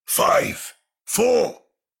5, 4,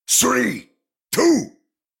 3, 2,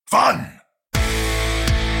 1.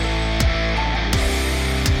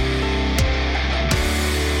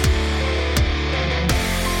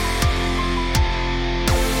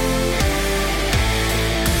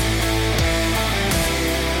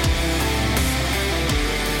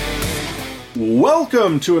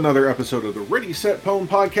 Welcome to another episode of the Ready, Set, Pwn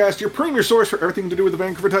podcast, your premier source for everything to do with the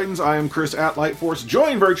Vancouver Titans. I am Chris at Lightforce,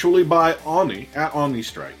 joined virtually by Omni at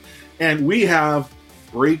OmniStrike. And we have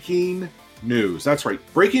breaking news. That's right,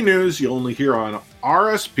 breaking news you only hear on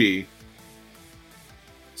RSP.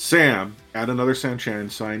 Sam, at Another Sam Chan,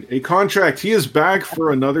 signed a contract. He is back for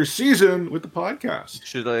another season with the podcast.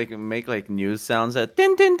 Should I make news sounds at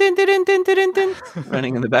din din din din din din din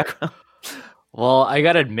running in the background? Well, I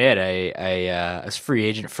gotta admit, I was free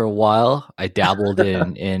agent for a while. I dabbled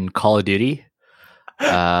in Call of Duty.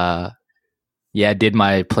 Did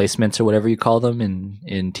my placements or whatever you call them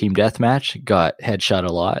in Team Deathmatch. Got headshot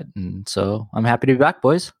a lot, and so I'm happy to be back,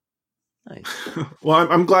 boys. Nice. Well,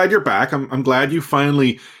 I'm glad you're back. I'm glad you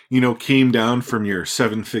finally, came down from your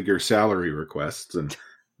 7-figure salary requests and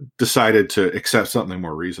decided to accept something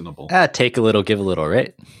more reasonable. Take a little, give a little,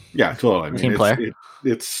 right? Yeah, totally. I mean, Team player.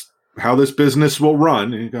 It's how this business will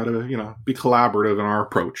run, and you got to, be collaborative in our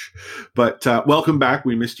approach. But welcome back.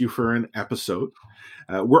 We missed you for an episode.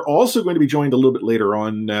 We're also going to be joined a little bit later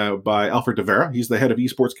on by Alfred De Vera. He's the head of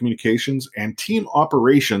esports communications and team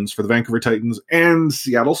operations for the Vancouver Titans and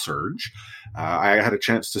Seattle Surge. I had a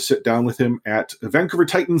chance to sit down with him at Vancouver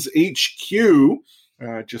Titans HQ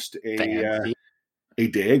just a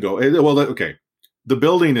day ago. Well, okay, the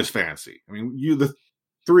building is fancy. I mean, the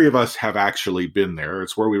three of us have actually been there.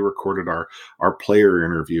 It's where we recorded our player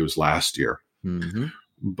interviews last year. Mm-hmm.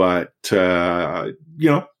 But,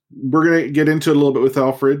 we're going to get into it a little bit with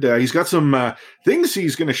Alfred. He's got some things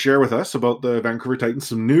he's going to share with us about the Vancouver Titans,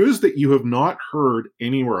 some news that you have not heard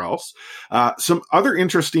anywhere else, some other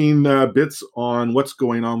interesting bits on what's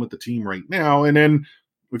going on with the team right now. And then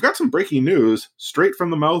we've got some breaking news straight from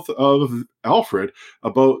the mouth of Alfred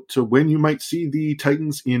about when you might see the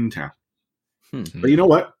Titans in town. But you know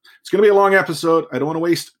what? It's going to be a long episode. I don't want to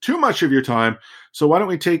waste too much of your time. So why don't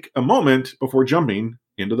we take a moment before jumping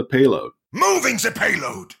into the payload? Moving the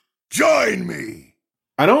payload. Join me.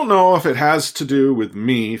 I don't know if it has to do with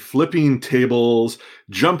me flipping tables,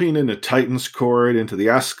 jumping into Titans Court, into the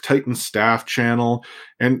Ask Titans staff channel,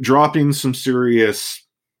 and dropping some serious,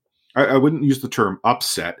 I wouldn't use the term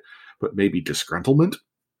upset, but maybe disgruntlement.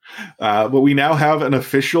 But we now have an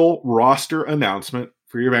official roster announcement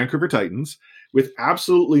for your Vancouver Titans with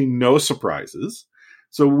absolutely no surprises.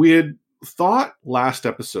 So we had thought last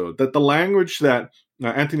episode that the language that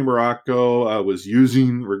Anthony Morocco was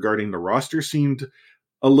using regarding the roster seemed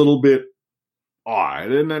a little bit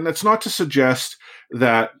odd. And that's not to suggest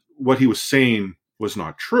that what he was saying was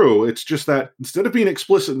not true. It's just that instead of being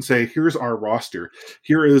explicit and say, here's our roster,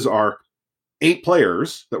 here is our 8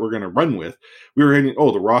 players that we're going to run with, we were hitting,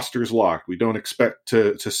 the roster's locked. We don't expect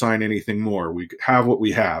to sign anything more. We have what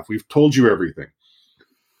we have. We've told you everything.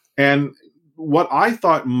 And what I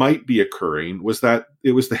thought might be occurring was that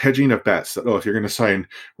it was the hedging of bets that, if you're going to sign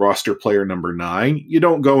roster player number 9, you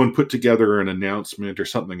don't go and put together an announcement or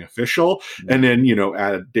something official and then,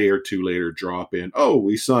 add a day or two later drop in,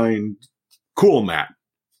 we signed Cool Matt.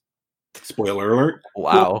 Spoiler alert.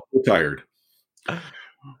 Wow. Retired.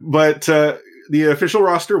 But the official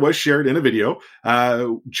roster was shared in a video.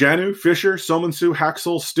 Janu, Fisher, Somansu,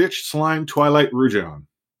 Haxel, Stitch, Slime, Twilight, Rujan.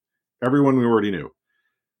 Everyone we already knew.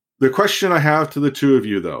 The question I have to the two of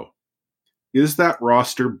you, though, is that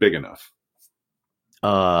roster big enough?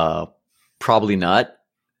 Probably not.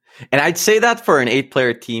 And I'd say that for an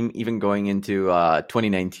 8-player team, even going into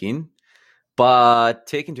 2019. But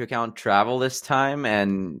take into account travel this time,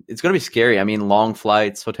 and it's going to be scary. I mean, long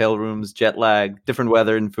flights, hotel rooms, jet lag, different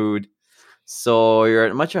weather and food. So you're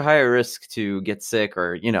at much a higher risk to get sick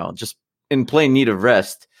or, just in plain need of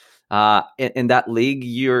rest. In that league,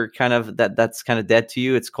 you're kind of that's kind of dead to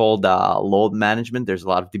you. It's called load management. There's a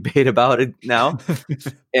lot of debate about it now.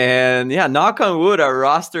 And knock on wood, our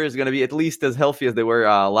roster is going to be at least as healthy as they were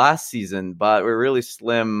last season, but we're really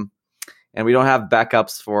slim and we don't have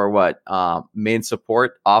backups for main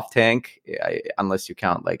support off tank, unless you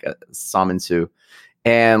count like a Samansu.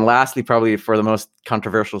 And lastly, probably for the most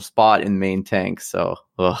controversial spot in main tank. So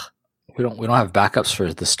we don't have backups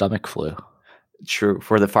for the stomach flu. True,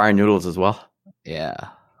 for the fire noodles as well. Yeah.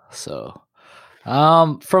 So,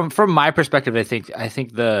 from my perspective, I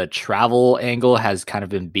think the travel angle has kind of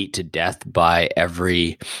been beat to death by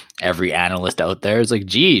every analyst out there. It's like,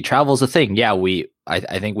 gee, travel's a thing. Yeah,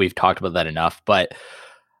 I think we've talked about that enough. But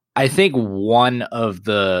I think one of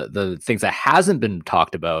the things that hasn't been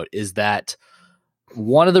talked about is that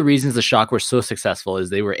one of the reasons the Shock were so successful is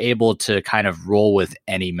they were able to kind of roll with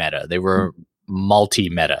any meta. They were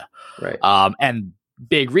multi-meta. Right. And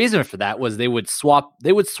big reason for that was they would swap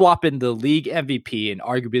in the league MVP and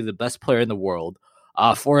arguably the best player in the world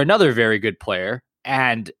for another very good player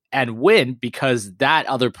and win because that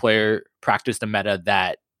other player practiced a meta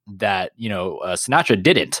that Sinatra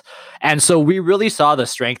didn't. And so we really saw the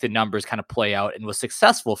strength in numbers kind of play out and was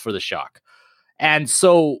successful for the Shock. And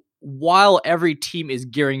so while every team is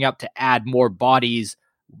gearing up to add more bodies,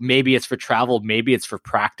 maybe it's for travel, maybe it's for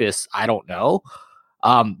practice, I don't know.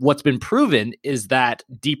 What's been proven is that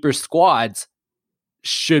deeper squads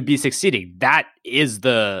should be succeeding. That is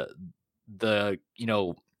the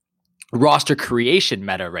roster creation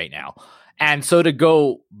meta right now. And so to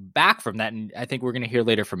go back from that, and I think we're going to hear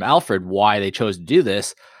later from Alfred why they chose to do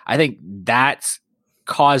this, I think that's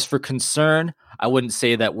cause for concern. I wouldn't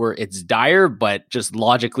say that it's dire, but just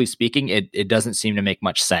logically speaking, it doesn't seem to make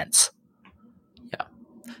much sense. Yeah.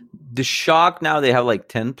 The Shock now, they have like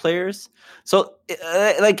 10 players. So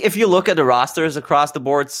like if you look at the rosters across the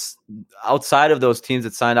boards outside of those teams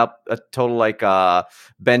that signed up a total like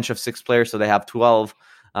bench of 6 players, so they have 12.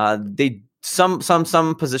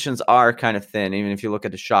 Some positions are kind of thin. Even if you look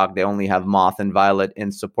at the Shock, they only have Moth and Violet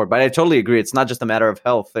in support. But I totally agree. It's not just a matter of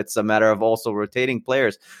health. It's a matter of also rotating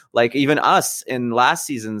players. Like even us in last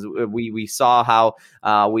seasons, we saw how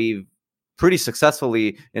we've pretty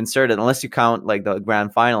successfully inserted, unless you count like the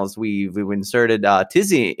grand finals, we've inserted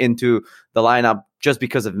Tizzy into the lineup just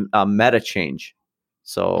because of meta change.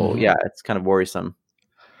 So yeah, it's kind of worrisome.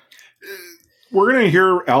 We're going to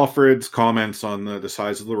hear Alfred's comments on the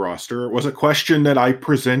size of the roster. It was a question that I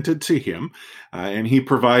presented to him, and he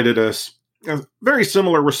provided us a very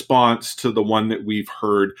similar response to the one that we've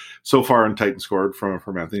heard so far in Titan Scored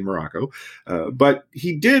from Anthony Morocco. But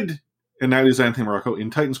he did, and that is Anthony Morocco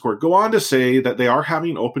in Titan Scored, go on to say that they are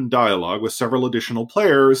having open dialogue with several additional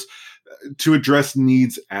players to address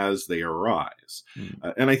needs as they arise.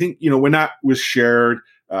 And I think, when that was shared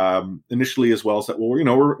initially as well, as that, well,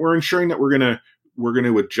 we're ensuring that we're going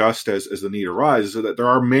to adjust as the need arises, so that there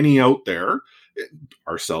are many out there,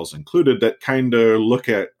 ourselves included, that kind of look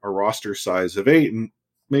at a roster size of 8 and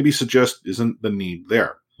maybe suggest isn't the need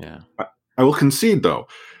there. Yeah. I will concede, though,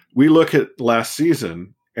 we look at last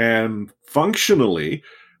season and functionally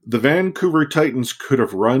the Vancouver Titans could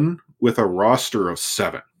have run with a roster of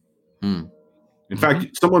 7. In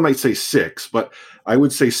fact, someone might say 6, but I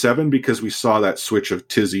would say 7 because we saw that switch of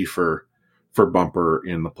Tizzy for Bumper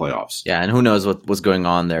in the playoffs. Yeah, and who knows what was going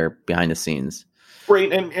on there behind the scenes.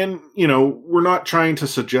 Right, and we're not trying to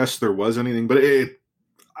suggest there was anything, but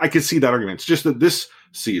I could see that argument. It's just that this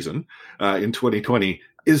season in 2020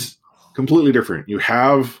 is completely different. You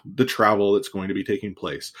have the travel that's going to be taking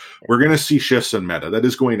place. We're going to see shifts in meta. That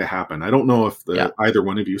is going to happen. I don't know if either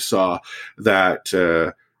one of you saw that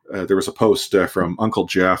there was a post from Uncle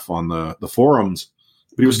Jeff on the forums,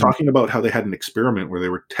 but he was talking about how they had an experiment where they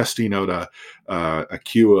were testing out a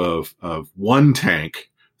queue of 1 tank,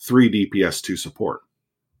 3 DPS, 2 support.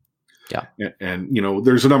 Yeah. And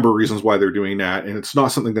there's a number of reasons why they're doing that. And it's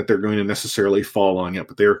not something that they're going to necessarily fall on yet,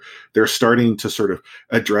 but they're starting to sort of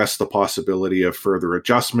address the possibility of further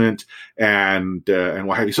adjustment and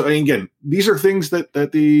what have you. So again, these are things that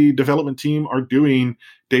the development team are doing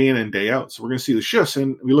day in and day out. So we're going to see the shifts,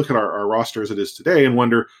 and we look at our roster as it is today and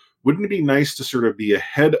wonder, wouldn't it be nice to sort of be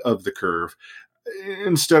ahead of the curve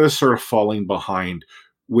instead of sort of falling behind,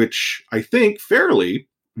 which I think fairly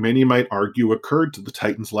many might argue occurred to the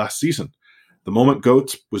Titans last season. The moment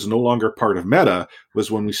Goats was no longer part of meta was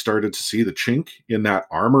when we started to see the chink in that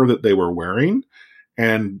armor that they were wearing.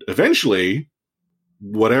 And eventually,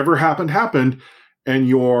 whatever happened, and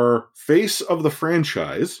your face of the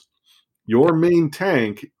franchise, your main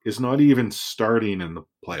tank, is not even starting in the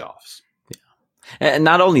playoffs. And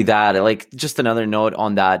not only that, like just another note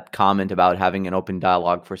on that comment about having an open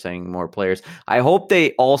dialogue for signing more players. I hope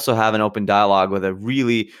they also have an open dialogue with a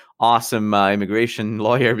really awesome immigration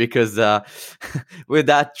lawyer, because with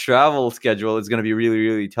that travel schedule, it's going to be really,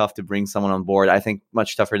 really tough to bring someone on board. I think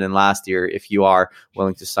much tougher than last year if you are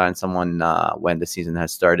willing to sign someone when the season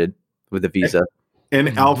has started with a visa.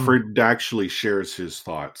 And Alfred actually shares his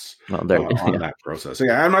thoughts on that process.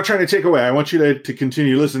 Yeah, I'm not trying to take away. I want you to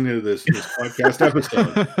continue listening to this podcast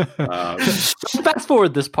episode. Fast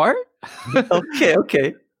forward this part.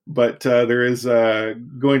 Okay. But there is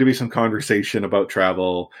going to be some conversation about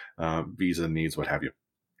travel, visa needs, what have you.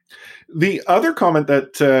 The other comment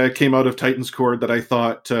that came out of Titans Cord that I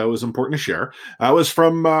thought was important to share was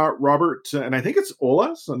from Robert, and I think it's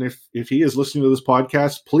Olas. And if he is listening to this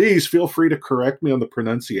podcast, please feel free to correct me on the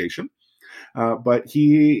pronunciation. But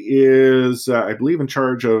he is, I believe, in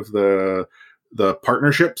charge of the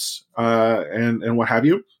partnerships and what have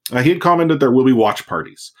you. He had commented there will be watch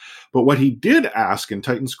parties. But what he did ask in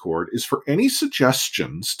Titans Cord is for any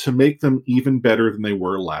suggestions to make them even better than they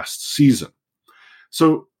were last season.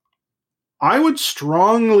 So I would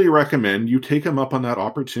strongly recommend you take him up on that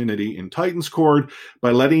opportunity in Titans Cord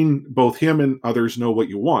by letting both him and others know what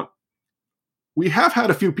you want. We have had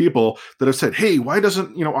a few people that have said, hey, why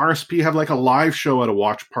doesn't, RSP have like a live show at a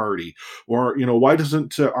watch party? Or, why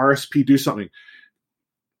doesn't RSP do something?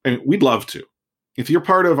 And we'd love to. If you're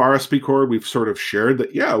part of RSP Cord, we've sort of shared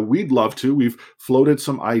that, yeah, we'd love to. We've floated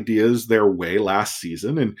some ideas their way last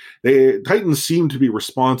season, and Titans seem to be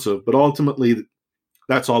responsive, but ultimately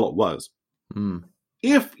that's all it was.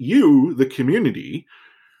 If you, the community,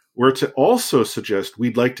 were to also suggest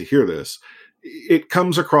we'd like to hear this, it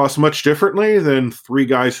comes across much differently than three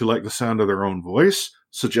guys who like the sound of their own voice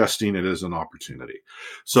suggesting it as an opportunity.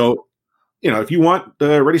 So, if you want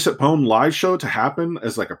the Ready Set Pwn live show to happen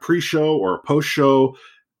as like a pre-show or a post-show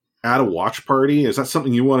at a watch party, is that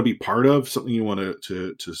something you want to be part of, something you want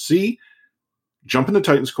to see? Jump in the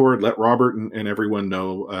Titans Cord, let Robert and everyone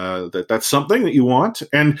know that that's something that you want.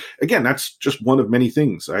 And again, that's just one of many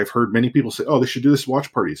things. I've heard many people say, oh, they should do this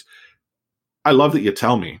watch parties. I love that you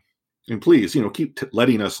tell me. And please, keep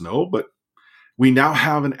letting us know. But we now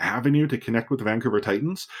have an avenue to connect with the Vancouver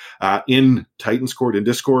Titans in Titans Cord and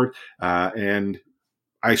Discord. And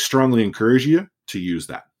I strongly encourage you to use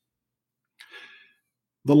that.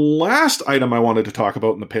 The last item I wanted to talk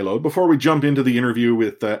about in the payload before we jump into the interview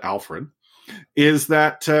with Alfred is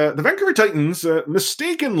that the Vancouver Titans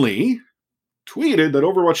mistakenly tweeted that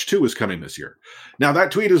Overwatch 2 is coming this year. Now,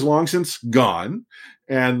 that tweet is long since gone,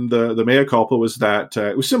 and the mea culpa was that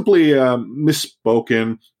it was simply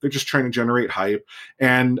misspoken. They're just trying to generate hype.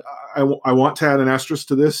 And I want to add an asterisk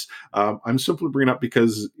to this. I'm simply bringing it up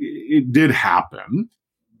because it did happen,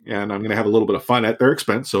 and I'm going to have a little bit of fun at their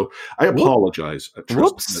expense. So I apologize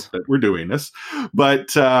that we're doing this. But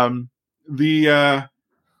the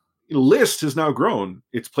list has now grown.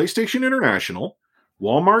 It's PlayStation International,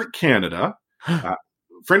 Walmart Canada,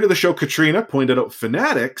 friend of the show Katrina pointed out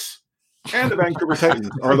Fanatics, and the Vancouver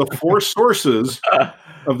Titans are the four sources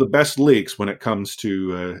of the best leaks when it comes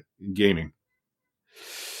to gaming.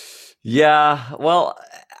 Yeah, well,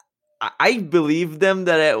 I believe them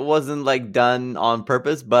that it wasn't like done on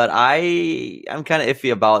purpose, but I'm kind of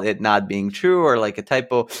iffy about it not being true or like a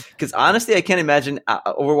typo. Because honestly, I can't imagine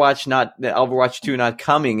Overwatch 2 not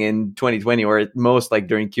coming in 2020 or at most like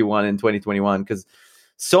during Q1 in 2021. Because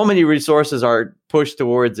so many resources are pushed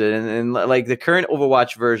towards it, and like the current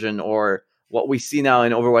Overwatch version or what we see now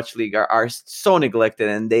in Overwatch League are so neglected,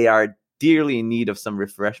 and they are dearly in need of some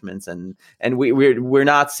refreshments, and we're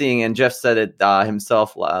not seeing, and Jeff said it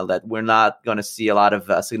himself, that we're not going to see a lot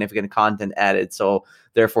of significant content added, so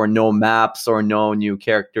therefore no maps or no new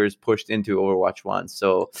characters pushed into Overwatch 1.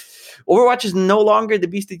 So Overwatch is no longer the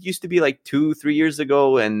beast it used to be like 2-3 years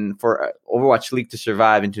ago, and for Overwatch League to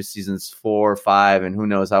survive into seasons 4 or 5 and who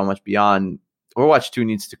knows how much beyond, Overwatch 2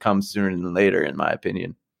 needs to come sooner than later, in my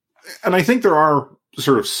opinion. And I think there are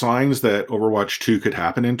sort of signs that Overwatch 2 could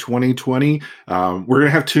happen in 2020. We're going to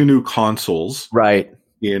have 2 new consoles, right,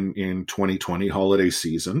 in 2020 holiday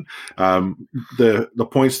season. The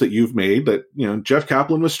points that you've made, that Jeff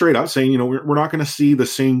Kaplan was straight up saying, we're not going to see the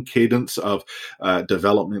same cadence of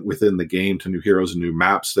development within the game to new heroes and new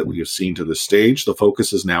maps that we have seen to this stage. The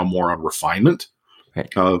focus is now more on refinement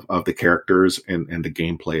of the characters and the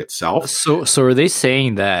gameplay itself. So are they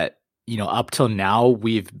saying that up till now,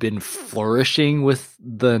 we've been flourishing with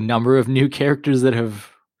the number of new characters that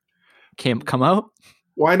have come out?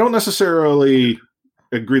 Well, I don't necessarily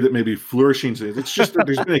agree that maybe flourishing. It's just that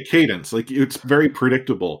there's been a cadence. Like, it's very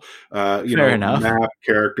predictable. Fair enough.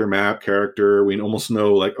 Map character. We almost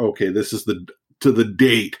know, like, okay, this is to the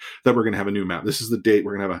date that we're going to have a new map. This is the date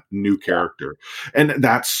we're going to have a new character. And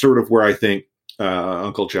that's sort of where I think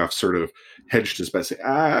Uncle Jeff sort of hedged his bet.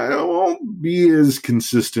 I won't be as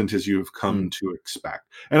consistent as you've come to expect.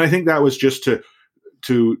 And I think that was just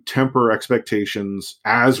to temper expectations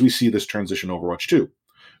as we see this transition Overwatch 2.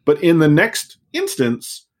 But in the next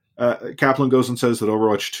instance, Kaplan goes and says that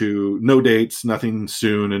Overwatch 2, no dates, nothing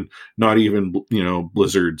soon, and not even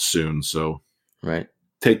Blizzard soon. So right,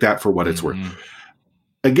 take that for what it's worth.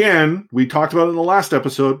 Again, we talked about it in the last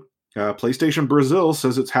episode. PlayStation Brazil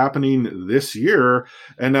says it's happening this year,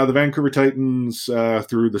 and now the Vancouver Titans,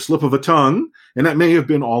 through the slip of a tongue, and that may have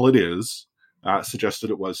been all it is, suggested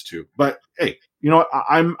it was too. But hey, you know what?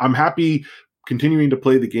 I'm happy continuing to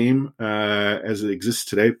play the game as it exists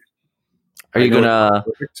today. Are you gonna?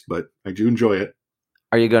 Perfect, but I do enjoy it.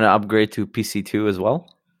 Are you gonna upgrade to PC2 as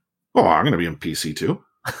well? Oh, I'm gonna be on PC too.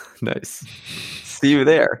 Nice. See you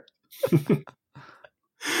there.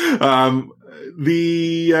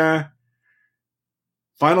 The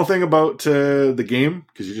final thing about the game,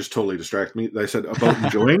 because you just totally distract me, I said about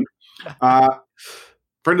enjoying.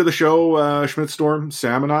 Friend of the show, Schmidtstorm,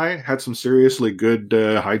 Sam and I had some seriously good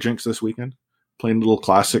hijinks this weekend, playing a little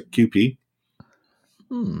classic QP.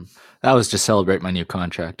 That was to celebrate my new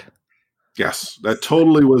contract. Yes, that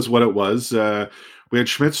totally was what it was. We had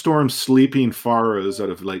Schmidtstorm sleeping Faras out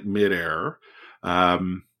of like midair.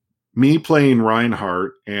 Me playing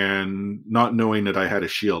Reinhardt and not knowing that I had a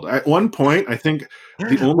shield. At one point, I think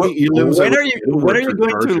the only elims.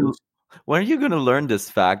 When are you going to learn this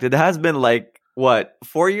fact? It has been like what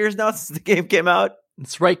 4 years now since the game came out.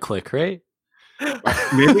 It's right click, right?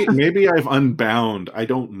 maybe I've unbound. I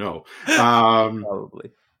don't know.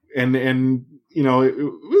 Probably. And you know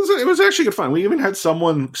it was actually good fun. We even had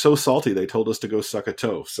someone so salty they told us to go suck a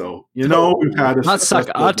toe. So we've had not suck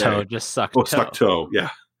a toe, just suck. Oh, suck toe.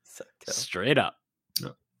 Yeah. Straight up.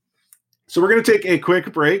 So we're going to take a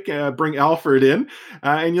quick break, bring Alfred in,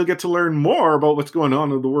 and you'll get to learn more about what's going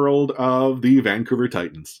on in the world of the Vancouver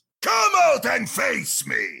Titans. Come out and face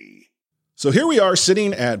me! So here we are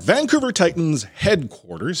sitting at Vancouver Titans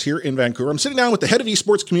headquarters here in Vancouver. I'm sitting down with the head of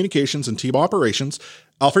esports communications and team operations,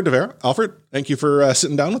 Alfred De Vera. Alfred, thank you for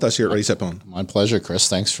sitting down with us here at Ready Set Pwn. My pleasure, Chris.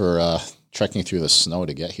 Thanks for trekking through the snow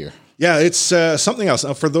to get here. Yeah, it's something else.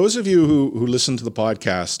 Now, for those of you who listen to the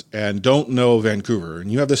podcast and don't know Vancouver,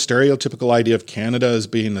 and you have this stereotypical idea of Canada as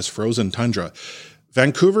being this frozen tundra,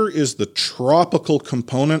 Vancouver is the tropical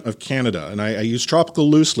component of Canada. And I use tropical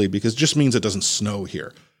loosely because it just means it doesn't snow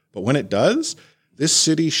here. But when it does, this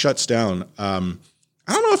city shuts down. I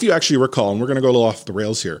don't know if you actually recall, and we're going to go a little off the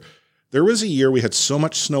rails here. There was a year we had so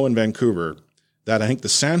much snow in Vancouver that I think the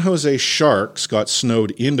San Jose Sharks got snowed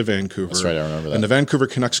into Vancouver. That's right, I remember that. And the Vancouver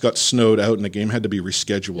Canucks got snowed out, and the game had to be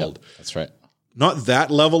rescheduled. Yep, that's right. Not that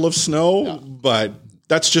level of snow, but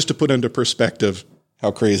that's just to put into perspective how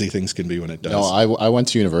crazy things can be when it does. No, I went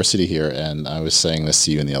to university here, and I was saying this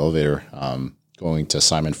to you in the elevator, going to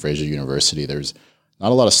Simon Fraser University. There's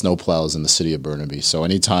not a lot of snow plows in the city of Burnaby, so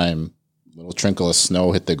anytime a little trickle of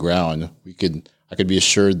snow hit the ground, I could be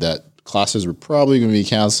assured that classes were probably going to be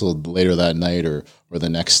canceled later that night or the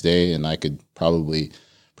next day, and I could probably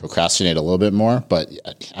procrastinate a little bit more. But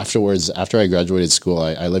afterwards, after I graduated school,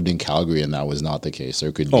 I lived in Calgary, and that was not the case.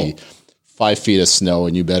 There could be 5 feet of snow,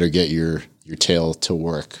 and you better get your tail to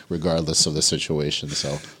work regardless of the situation.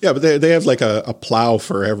 So yeah, but they have like a plow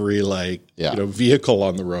for every vehicle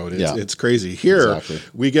on the road. It's crazy. Here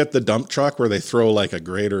we get the dump truck where they throw like a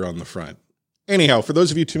grader on the front. Anyhow, for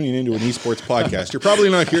those of you tuning into an esports podcast, you're probably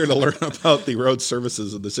not here to learn about the road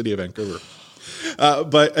services of the city of Vancouver.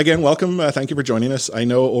 But again, welcome. Thank you for joining us. I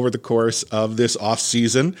know over the course of this off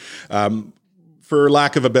season, for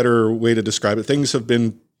lack of a better way to describe it, things have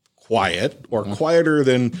been quiet or quieter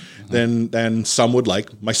than some would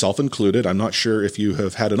like, myself included. I'm not sure if you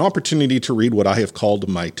have had an opportunity to read what I have called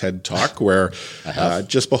my TED Talk, where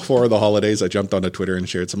just before the holidays, I jumped onto Twitter and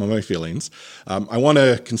shared some of my feelings. I want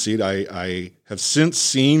to concede I have since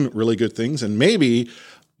seen really good things, and maybe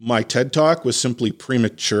my TED Talk was simply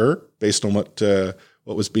premature based on what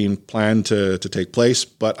was being planned to take place.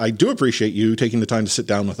 But I do appreciate you taking the time to sit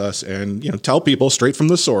down with us and tell people straight from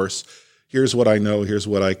the source, here's what I know, here's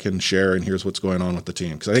what I can share, and here's what's going on with the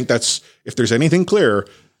team. Because I think that's, if there's anything clear,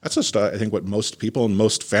 that's just, I think, what most people and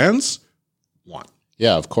most fans want.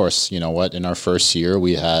 Yeah, of course. You know what? In our first year,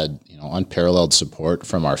 we had unparalleled support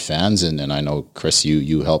from our fans, and I know, Chris,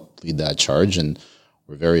 you helped lead that charge, and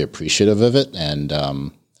we're very appreciative of it. And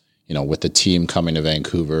with the team coming to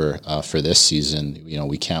Vancouver for this season,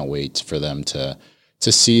 we can't wait for them to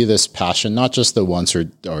see this passion, not just the once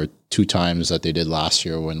or 2 times that they did last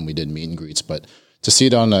year when we did meet and greets, but to see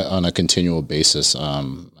it on a continual basis.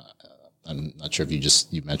 I'm not sure if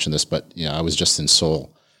you mentioned this, but I was just in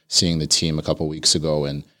Seoul seeing the team a couple of weeks ago,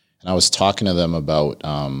 and I was talking to them about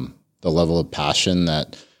the level of passion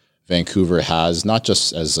that Vancouver has, not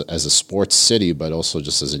just as a sports city, but also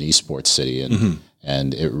just as an esports city,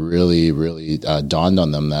 and it really, really dawned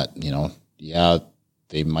on them that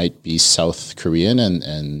they might be South Korean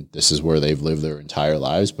and this is where they've lived their entire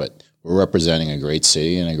lives, but we're representing a great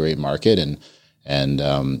city and a great market. And And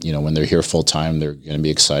when they're here full time, they're going to be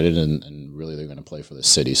excited and really they're going to play for the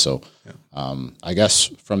city. So I guess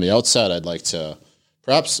from the outset, I'd like to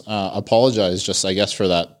perhaps apologize just, I guess, for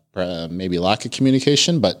that maybe lack of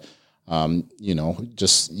communication. But,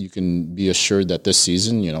 just you can be assured that this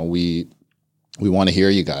season, we want to hear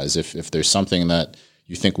you guys. If there's something that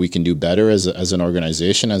you think we can do better as an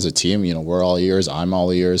organization, as a team, we're all ears. I'm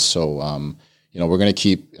all ears. So, we're going to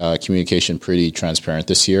keep communication pretty transparent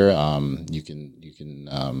this year. You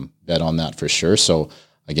can bet on that for sure. So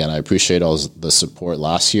again, I appreciate all the support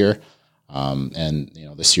last year. And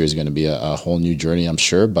this year is going to be a whole new journey, I'm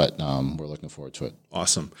sure, but we're looking forward to it.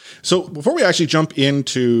 Awesome. So before we actually jump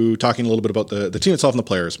into talking a little bit about the team itself and the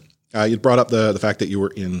players, you brought up the fact that you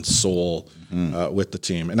were in Seoul with the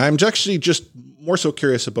team. And I'm actually just more so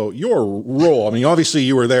curious about your role. I mean, obviously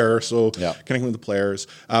you were there, so connecting with the players.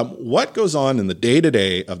 What goes on in the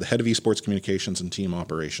day-to-day of the head of esports communications and team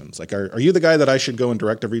operations? Like, are you the guy that I should go and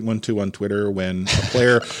direct everyone to on Twitter when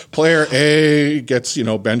a player A gets,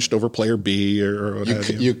 benched over player B or what have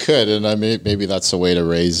you? You could, and maybe that's a way to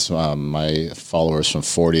raise my followers from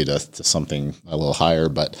 40 to something a little higher,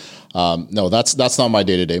 but no, that's not my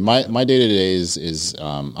day-to-day. My day-to-day is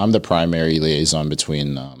I'm the primary liaison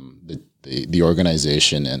between the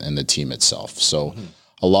organization and the team itself. So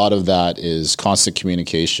a lot of that is constant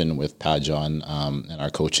communication with Pajon and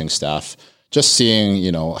our coaching staff, just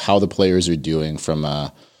seeing, how the players are doing from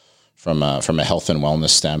a health and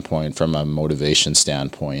wellness standpoint, from a motivation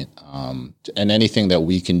standpoint, and anything that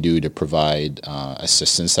we can do to provide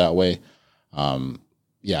assistance that way. The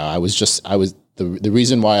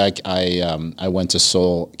reason why I went to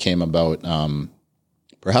Seoul came about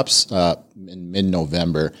perhaps in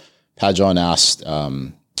mid-November. Pajon asked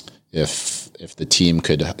if the team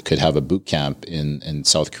could have a boot camp in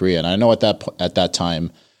South Korea, and I know at that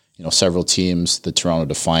time, several teams, the Toronto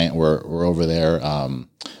Defiant were over there.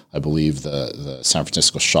 I believe the San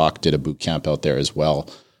Francisco Shock did a boot camp out there as well.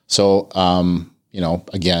 So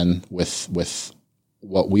again, with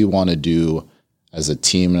what we want to do as a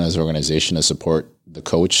team and as an organization to support the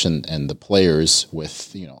coach and the players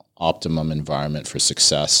with optimum environment for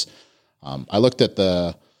success. I looked at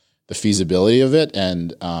the feasibility of it,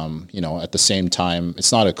 and at the same time,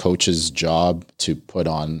 it's not a coach's job to put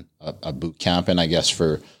on a boot camp, and I guess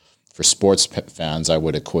for sports fans, I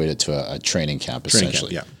would equate it to a training camp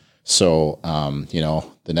essentially. So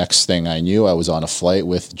the next thing I knew, I was on a flight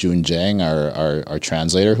with Jun Jang, our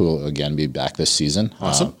translator, who will again be back this season.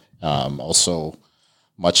 Awesome. Also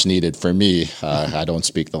much needed for me. I don't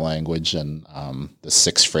speak the language, and the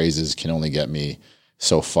 6 phrases can only get me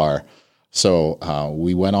so far. So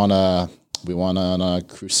we went on a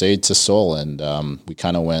crusade to Seoul, and we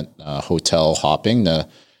kind of went hotel hopping to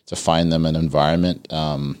find them an environment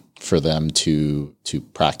for them to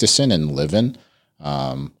practice in and live in.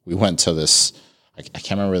 We went to this, I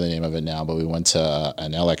can't remember the name of it now, but we went to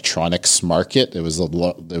an electronics market. It was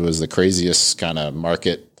the craziest kind of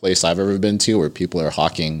marketplace I've ever been to, where people are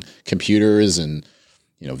hawking computers and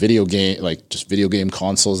video game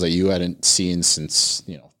consoles that you hadn't seen since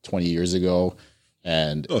 20 years ago.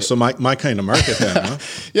 And so my kind of market then, huh?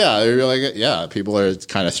 People are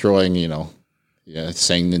kind of throwing,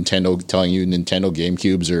 saying Nintendo, telling you Nintendo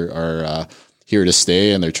GameCubes are here to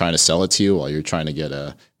stay, and they're trying to sell it to you while you're trying to get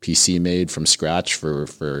a PC made from scratch for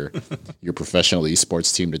your professional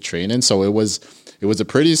esports team to train in. So it was a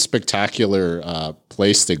pretty spectacular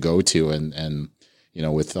place to go to, and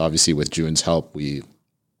with Jun's help, we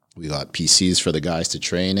got PCs for the guys to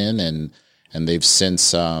train in, and they've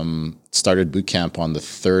since started boot camp on the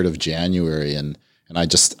 3rd of January. And I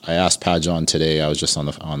asked Pajon today, I was just on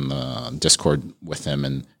the Discord with him,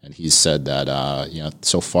 and he said that,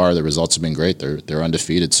 so far the results have been great. They're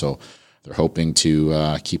undefeated. So they're hoping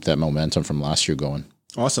to keep that momentum from last year going.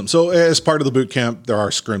 Awesome. So as part of the boot camp, there are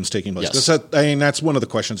scrims taking place. Yes. That's one of the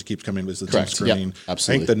questions that keeps coming is the team scrimming. Yep,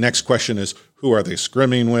 absolutely. I think the next question is, who are they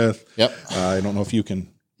scrimming with? Yep. I don't know if you can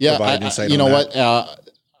provide insight on that.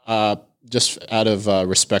 What? Just out of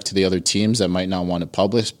respect to the other teams that might not want to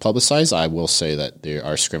publicize, I will say that they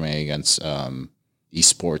are scrimming against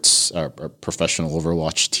esports or professional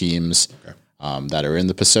Overwatch teams that are in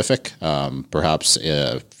the Pacific. Perhaps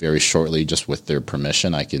very shortly, just with their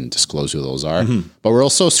permission, I can disclose who those are. Mm-hmm. But we're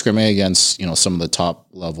also scrimming against some of the top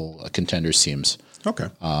level contenders teams. Okay.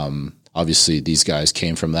 Obviously, these guys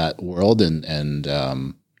came from that world, and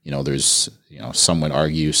there's some would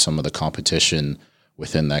argue some of the competition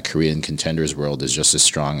within that Korean contenders world is just as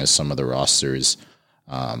strong as some of the rosters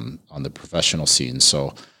on the professional scene.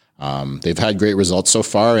 So they've had great results so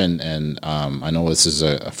far, and I know this is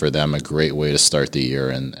for them a great way to start the year,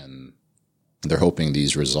 and they're hoping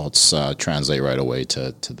these results translate right away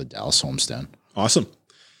to the Dallas homestand. Awesome.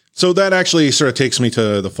 So that actually sort of takes me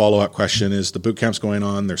to the follow-up question: is the boot camp's going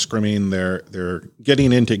on? They're scrimming. They're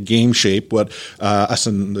getting into game shape. What us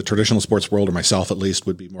in the traditional sports world, or myself at least,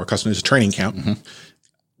 would be more accustomed to is a training camp. Mm-hmm.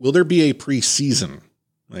 Will there be a preseason?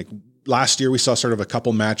 Like last year, we saw sort of a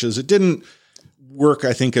couple matches. It didn't work,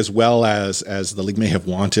 I think, as well as the league may have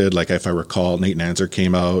wanted. Like if I recall, Nate Nanzer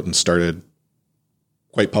came out and started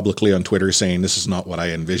quite publicly on Twitter saying this is not what I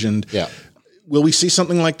envisioned. Yeah. Will we see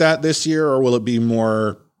something like that this year, or will it be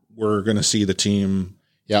more? We're going to see the team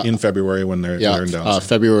in February when they're in Dallas.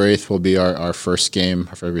 February 8th will be our first game,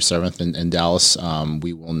 February 7th in Dallas.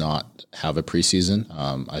 We will not have a preseason.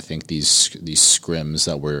 I think these scrims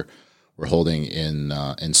that we're holding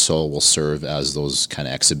in Seoul will serve as those kind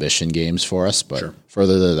of exhibition games for us. But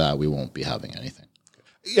further than that, we won't be having anything.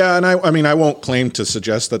 Yeah, and I mean, I won't claim to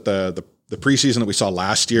suggest that the preseason that we saw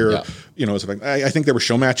last year, I think there were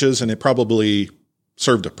show matches, and it probably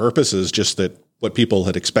served a purpose. Is just that what people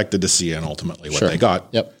had expected to see and ultimately what they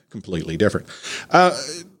got completely different.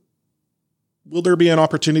 Will there be an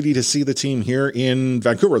opportunity to see the team here in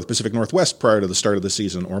Vancouver, the Pacific Northwest, prior to the start of the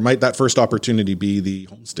season? Or might that first opportunity be the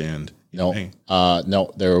homestand? No,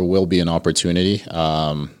 there will be an opportunity.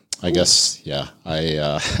 I guess, you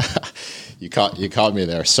caught me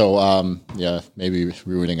there. So, maybe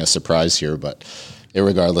ruining a surprise here, but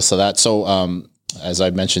regardless of that. So, as I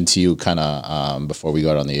mentioned to you kind of before we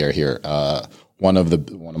got on the air here, one of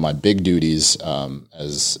my big duties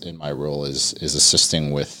as in my role is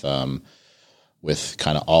assisting with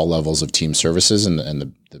kind of all levels of team services, and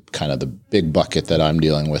the kind of the big bucket that I'm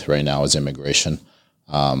dealing with right now is immigration.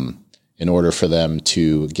 In order for them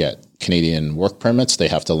to get Canadian work permits, they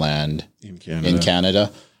have to land in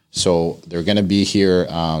Canada. So they're going to be here.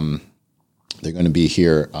 They're going to be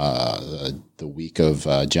here the week of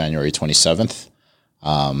January 27th.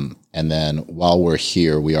 And then while we're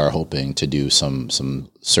here, we are hoping to do some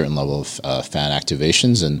certain level of fan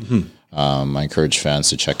activations, and I encourage fans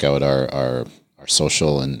to check out our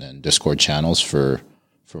social and Discord channels for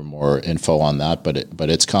more info on that. But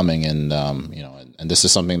it's coming, and and this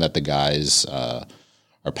is something that the guys are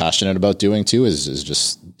passionate about doing too. Is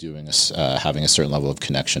just doing having a certain level of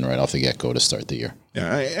connection right off the get-go to start the year.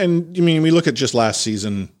 Yeah, and I mean, we look at just last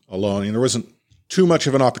season alone, and there wasn't too much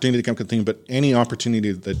of an opportunity to come to the thing, but any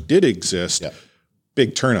opportunity that did exist,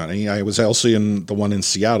 big turnout. I was also in the one in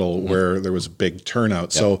Seattle where there was a big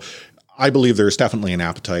turnout. So I believe there's definitely an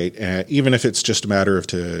appetite, even if it's just a matter of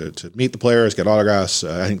to meet the players, get autographs.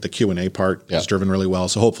 I think the Q&A part is driven really well.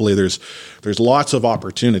 So hopefully there's lots of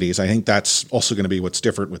opportunities. I think that's also going to be what's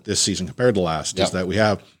different with this season compared to last, is that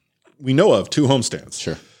we know of 2 homestands.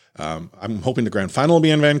 Sure. I'm hoping the grand final will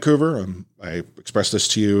be in Vancouver. I expressed this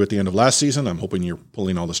to you at the end of last season. I'm hoping you're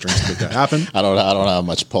pulling all the strings to make that happen. I don't have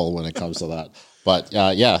much pull when it comes to that. But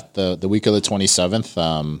the week of the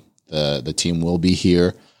 27th, the team will be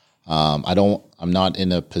here. I'm not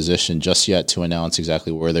in a position just yet to announce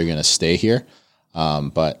exactly where they're going to stay here.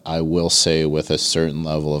 But I will say with a certain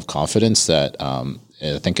level of confidence that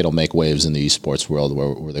I think it'll make waves in the esports world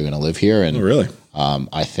where they're going to live here. And really?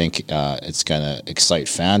 I think it's going to excite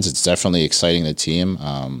fans. It's definitely exciting the team.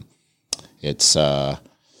 It's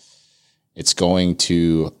going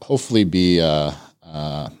to hopefully be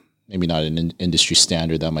maybe not an industry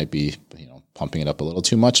standard that might be pumping it up a little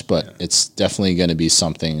too much, but it's definitely going to be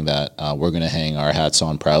something that we're going to hang our hats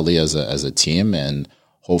on proudly as a team, and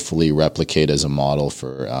hopefully replicate as a model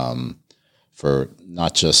for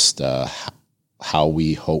not just how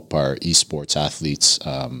we hope our esports athletes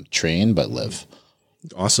train but live.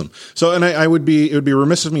 Awesome. So, and it would be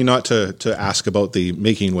remiss of me not to ask about the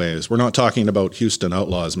making waves. We're not talking about Houston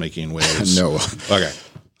Outlaws making waves. No. Okay.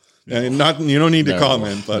 And you don't need to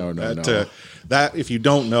comment, but that if you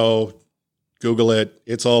don't know, Google it.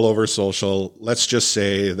 It's all over social. Let's just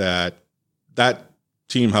say that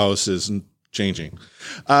team house isn't changing.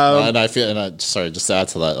 And I feel, sorry, just to add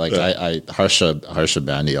to that, Harsha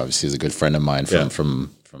Bandy obviously is a good friend of mine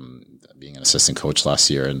from being an assistant coach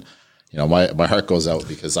last year, and my heart goes out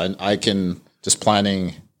because I can just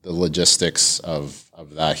planning the logistics of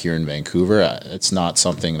that here in Vancouver. It's not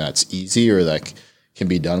something that's easy or that can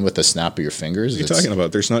be done with a snap of your fingers. What are you talking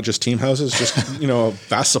about? There's not just team houses, just a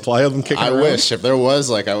vast supply of them kicking around? I wish if there was.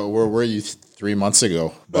 where were you 3 months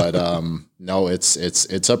ago? But no,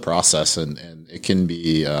 it's a process, and it can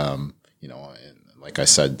be like I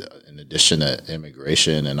said, in addition to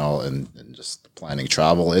immigration and all, and just planning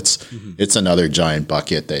travel, it's another giant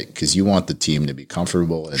bucket because you want the team to be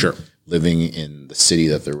comfortable and living in the city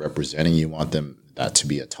that they're representing. You want that to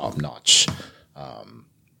be a top notch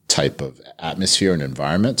type of atmosphere and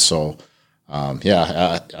environment. So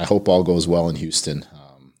I hope all goes well in Houston.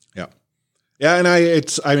 Yeah, and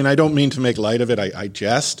I don't mean to make light of it. I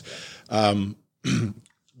jest.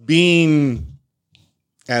 Being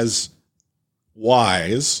as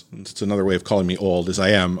wise, it's another way of calling me old, as I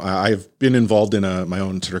am, I've been involved in my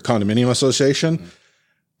own sort of condominium association. Mm-hmm.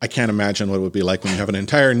 I can't imagine what it would be like when you have an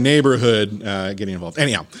entire neighborhood getting involved.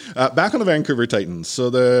 Anyhow, back on the Vancouver Titans. So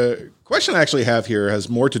the question I actually have here has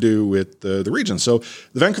more to do with the region. So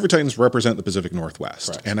the Vancouver Titans represent the Pacific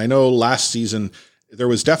Northwest. Correct. And I know last season there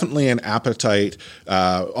was definitely an appetite,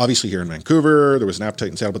 obviously here in Vancouver, there was an appetite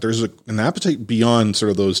in Seattle, but there's an appetite beyond sort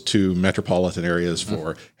of those two metropolitan areas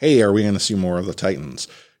for, hey, are we going to see more of the Titans?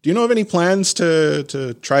 Do you know of any plans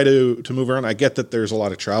to try to move around? I get that there's a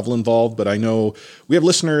lot of travel involved, but I know we have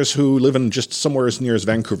listeners who live in just somewhere as near as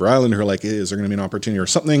Vancouver Island who are like, is there going to be an opportunity or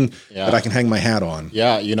something that I can hang my hat on?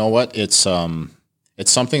 Yeah, you know what? It's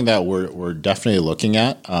something that we're definitely looking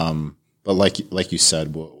at. But like you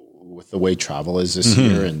said, with the way travel is this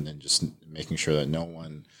year and just making sure that no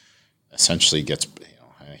one essentially gets,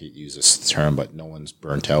 I hate to use this term, but no one's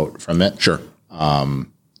burnt out from it. Sure.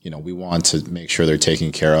 We want to make sure they're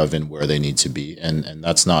taken care of and where they need to be. And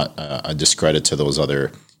that's not a discredit to those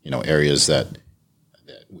other, areas that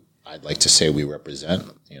I'd like to say we represent,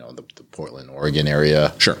 the Portland, Oregon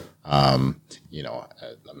area. Sure. I'm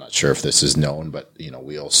not sure if this is known, but,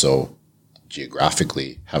 we also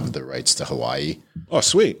geographically have the rights to Hawaii. Oh,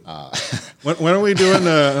 sweet. When are we doing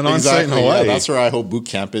an on-site in Hawaii? Yeah, that's where I hope boot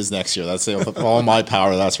camp is next year. That's all my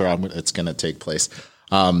power. That's where it's going to take place.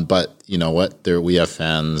 But you know what? We have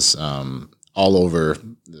fans all over.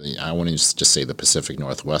 I wouldn't just say the Pacific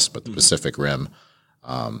Northwest, but the Pacific Rim,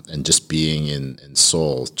 and just being in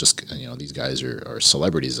Seoul. Just these guys are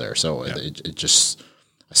celebrities there. So it just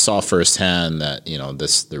I saw firsthand that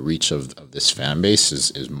the reach of this fan base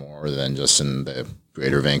is more than just in the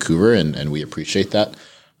greater Vancouver, and we appreciate that.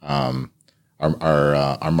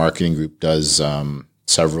 Our marketing group does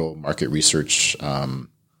several market research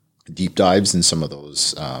deep dives in some of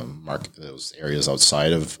those those areas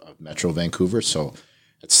outside of Metro Vancouver. So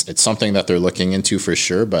it's something that they're looking into for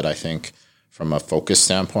sure. But I think from a focus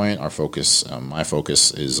standpoint, my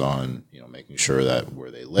focus is on making sure that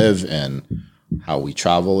where they live and how we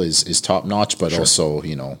travel is top notch. But also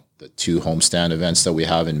the two homestand events that we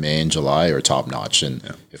have in May and July are top notch.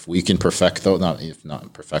 And if we can perfect those, if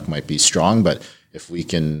not perfect might be strong, but if we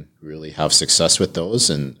can really have success with those,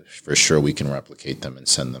 and for sure we can replicate them and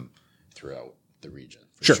send them throughout the region.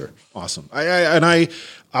 For sure. Awesome.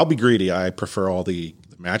 I'll be greedy. I prefer all the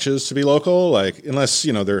matches to be local. Like, unless,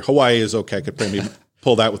 their Hawaii is okay. I could maybe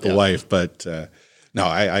pull that with the wife, but no,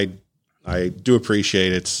 I do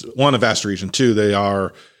appreciate it's one, a vast region. Two, they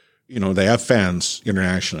are, they have fans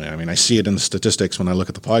internationally. I mean, I see it in the statistics when I look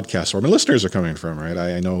at the podcast where my listeners are coming from, right?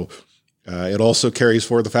 I know it also carries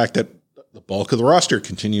forward the fact that the bulk of the roster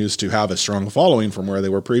continues to have a strong following from where they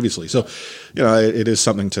were previously. So, it is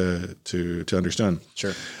something to understand.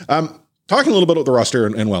 Sure. Talking a little bit about the roster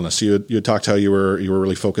and wellness, you had talked how you were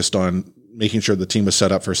really focused on making sure the team was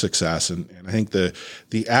set up for success. And I think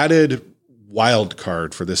the added wild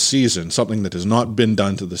card for this season, something that has not been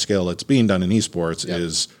done to the scale that's being done in esports,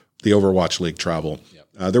 is the Overwatch League travel.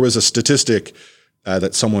 Yep. There was a statistic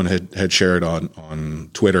that someone had shared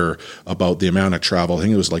on Twitter about the amount of travel. I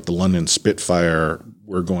think it was like the London Spitfire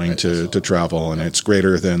were going to travel, and it's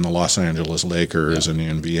greater than the Los Angeles Lakers and the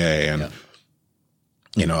NBA. And,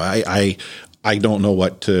 I don't know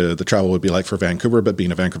what the travel would be like for Vancouver, but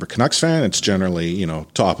being a Vancouver Canucks fan, it's generally,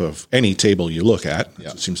 top of any table you look at.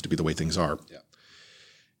 It seems to be the way things are. Yeah.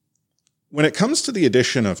 When it comes to the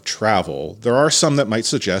addition of travel, there are some that might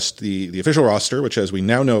suggest the official roster, which as we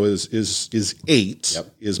now know is 8,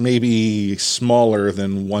 is maybe smaller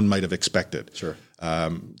than one might have expected. Sure.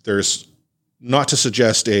 There's not to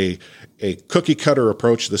suggest a cookie cutter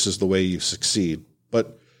approach. This is the way you succeed.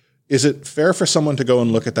 But is it fair for someone to go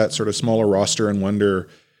and look at that sort of smaller roster and wonder,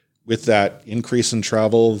 with that increase in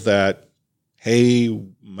travel, that, hey,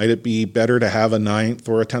 might it be better to have a 9th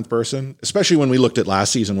or a 10th person? Especially when we looked at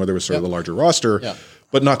last season where there was sort of the larger roster,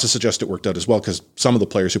 but not to suggest it worked out as well, because some of the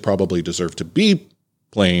players who probably deserve to be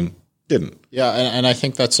playing didn't. Yeah, and I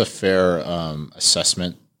think that's a fair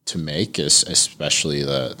assessment to make, especially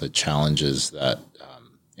the challenges that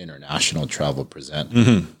international travel present.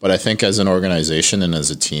 Mm-hmm. But I think as an organization and as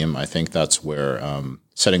a team, I think that's where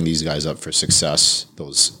setting these guys up for success,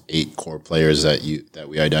 those 8 core players that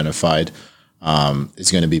we identified,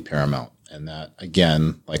 is going to be paramount. And that,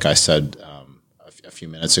 again, like I said a few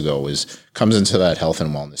minutes ago, comes into that health and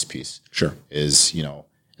wellness piece. Sure.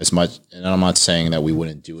 As much, and I'm not saying that we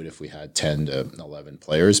wouldn't do it if we had 10 to 11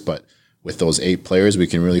 players, but with those 8 players, we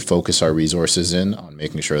can really focus our resources in on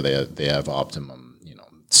making sure they have optimum,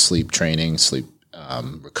 sleep training, sleep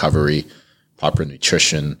recovery, proper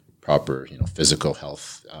nutrition, proper, physical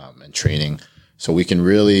health and training. So we can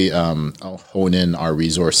really hone in our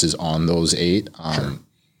resources on those 8,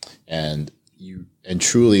 and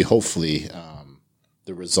truly, hopefully,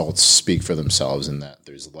 the results speak for themselves in that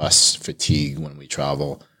there's less fatigue when we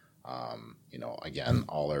travel. Again,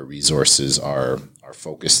 all our resources are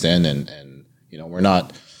focused in, and we're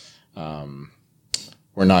not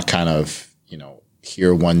kind of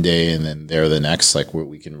here one day and then there the next. Like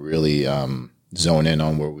we can really zone in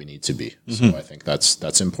on where we need to be. So I think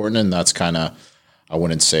that's important, and that's kind of, I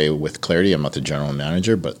wouldn't say with clarity. I'm not the general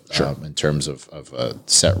manager, but in terms of a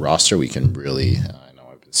set roster, we can really. I know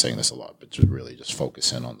I've been saying this a lot, but to really just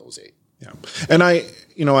focus in on those 8. Yeah, and I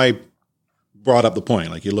brought up the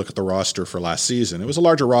point. Like you look at the roster for last season, it was a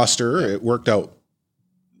larger roster. Yeah. It worked out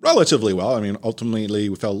relatively well. I mean, ultimately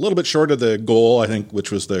we fell a little bit short of the goal, I think,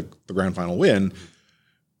 which was the grand final win.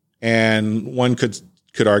 And one could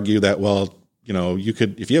argue that, well, you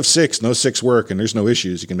could, if you have 6, those 6 work and there's no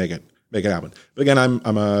issues, you can make it happen. But again,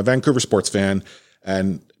 I'm a Vancouver sports fan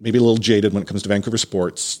and maybe a little jaded when it comes to Vancouver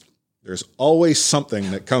sports. There's always something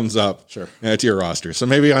that comes up to your roster. So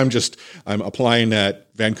maybe I'm applying that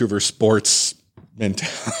Vancouver sports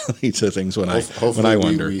mentality to things when I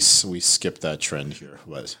wonder. We skip that trend here.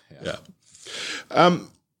 But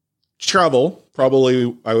travel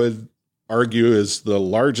probably I would argue is the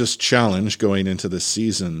largest challenge going into this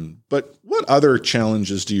season. But what other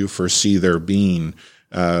challenges do you foresee there being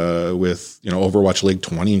with Overwatch League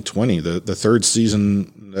 2020, the third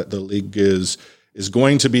season that the league is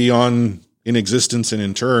going to be in existence, and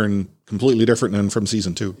in turn completely different than from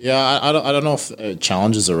season 2? Yeah, I don't know if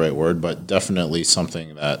challenge is the right word, but definitely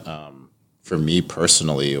something that for me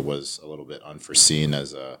personally it was a little bit unforeseen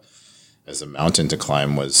as a mountain to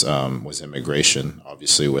climb was immigration.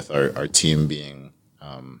 Obviously, with our team being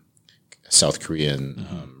South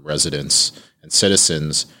Korean residents and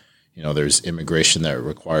citizens, there's immigration that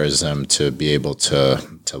requires them to be able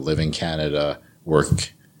to live in Canada,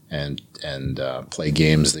 work and play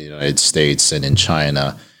games in the United States and in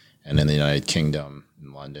China and in the United Kingdom,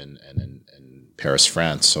 in London and in Paris,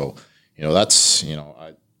 France. So, that's,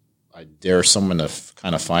 I dare someone to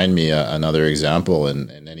kind of find me another example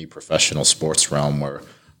in any professional sports realm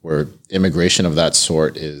where immigration of that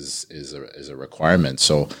sort is a requirement.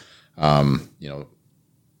 So,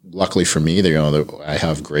 luckily for me, I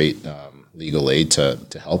have great legal aid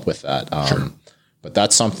to help with that. But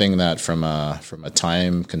that's something that from a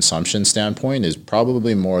time consumption standpoint is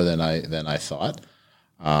probably more than I thought.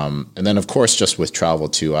 And then of course, just with travel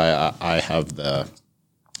too, I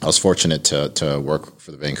was fortunate to work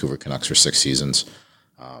for the Vancouver Canucks for 6 seasons.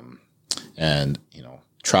 And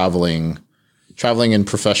traveling in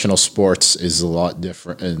professional sports is a lot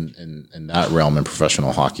different in that realm. In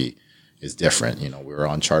professional hockey is different. We were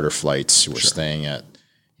on charter flights. We're staying at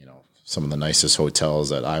some of the nicest hotels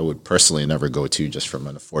that I would personally never go to just from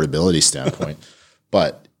an affordability standpoint.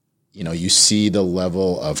 But, you see the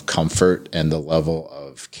level of comfort and the level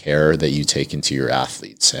of care that you take into your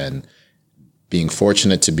athletes. And being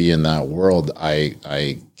fortunate to be in that world,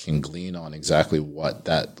 I can glean on exactly what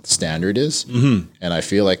that standard is. Mm-hmm. And I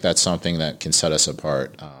feel like that's something that can set us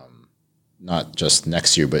apart, not just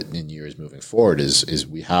next year, but in years moving forward, is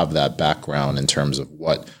we have that background in terms of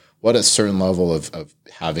what a certain level of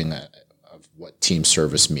having of what team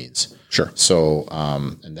service means. Sure. So,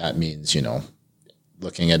 and that means,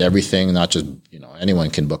 looking at everything, not just, anyone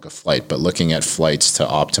can book a flight, but looking at flights to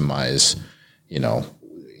optimize,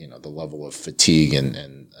 the level of fatigue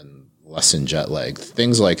and lessen jet lag,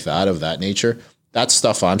 things like that, of that nature. That's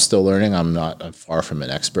stuff I'm still learning. I'm far from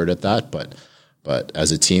an expert at that, but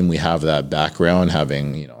as a team, we have that background,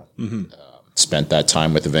 having, spent that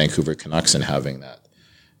time with the Vancouver Canucks and having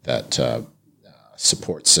that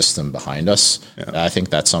support system behind us. Yeah. I think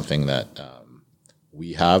that's something that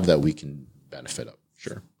we have that we can benefit of.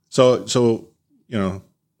 Sure. So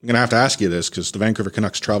I'm going to have to ask you this because the Vancouver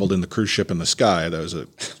Canucks traveled in the cruise ship in the sky. That was a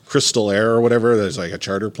Crystal Air or whatever. There's like a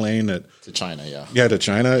charter plane to China. Yeah. Yeah, to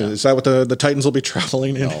China. Yeah. Is that what the Titans will be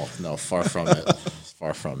traveling in? No, far from it.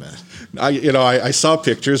 Far from it. I saw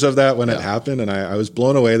pictures of that when it happened, and I was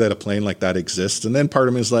blown away that a plane like that exists. And then part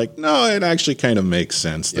of me is like, no, it actually kind of makes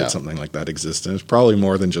sense that something like that exists, and it's probably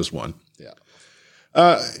more than just one.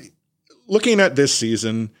 Yeah. Looking at this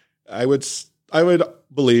season, I would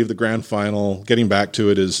believe the grand final, getting back to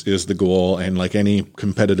it is the goal, and like any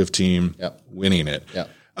competitive team, winning it. Yeah.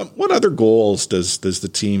 What other goals does the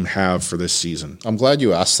team have for this season? I'm glad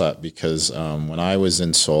you asked that because when I was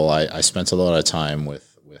in Seoul, I spent a lot of time with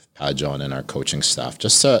Pat John and our coaching staff,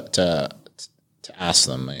 just to ask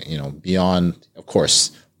them, beyond, of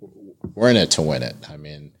course, we're in it to win it. I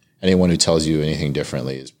mean, anyone who tells you anything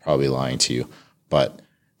differently is probably lying to you. But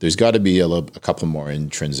there's got to be a couple more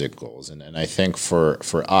intrinsic goals, and I think for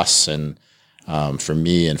us and for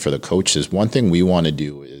me and for the coaches, one thing we want to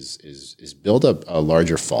do is build up a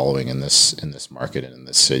larger following in this market and in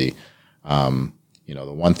this city.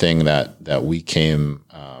 The one thing that we came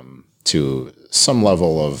to some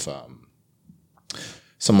level of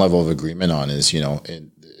agreement on is,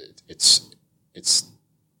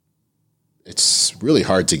 it's really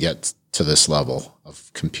hard to get to this level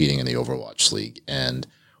of competing in the Overwatch League, and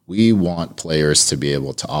we want players to be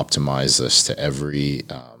able to optimize this to every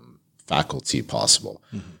faculty possible.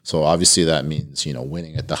 Mm-hmm. So obviously that means,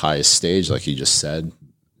 winning at the highest stage, like you just said,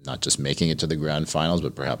 not just making it to the grand finals,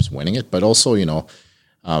 but perhaps winning it, but also,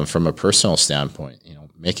 from a personal standpoint,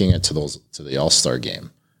 making it to the All-Star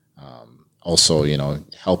game. Also,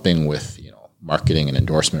 helping with, marketing and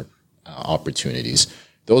endorsement opportunities.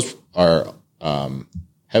 Those are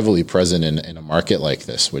heavily present in a market like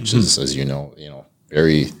this, which is, as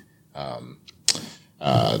very,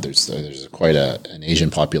 there's quite an Asian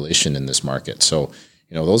population in this market. So,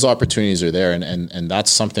 those opportunities are there. And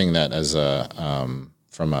that's something that as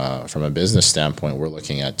from a business standpoint, we're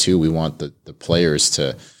looking at too. We want the players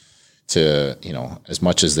to, as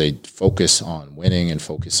much as they focus on winning and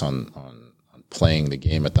focus on playing the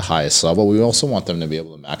game at the highest level, we also want them to be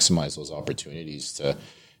able to maximize those opportunities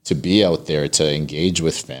to be out there, to engage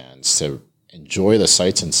with fans, to enjoy the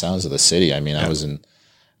sights and sounds of the city. I mean, I was in,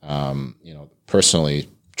 personally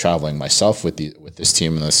traveling myself with this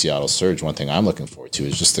team in the Seattle Surge. One thing I'm looking forward to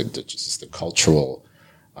is just the cultural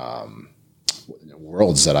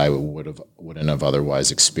worlds that I wouldn't have otherwise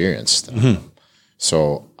experienced. Mm-hmm.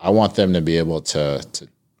 So I want them to be able to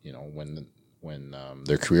when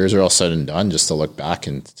their careers are all said and done, just to look back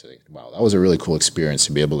and to think, wow, that was a really cool experience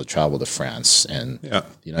to be able to travel to France and the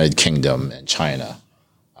United Kingdom and China,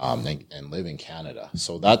 and live in Canada.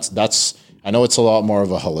 So that's I know it's a lot more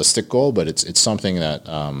of a holistic goal, but it's something that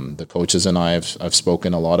the coaches and I have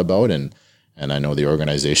spoken a lot about, and I know the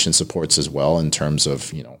organization supports as well in terms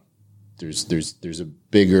of, there's a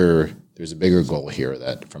bigger goal here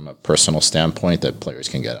that from a personal standpoint that players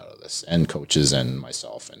can get out of this, and coaches and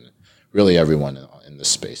myself and really everyone in this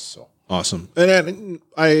space. So awesome. And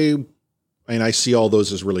I see all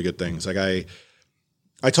those as really good things. Like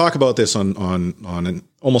I talk about this on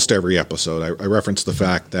almost every episode. I reference the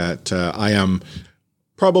fact that I am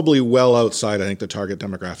probably well outside, I think, the target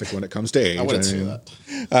demographic when it comes to age. I wouldn't say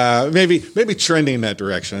that. Maybe trending in that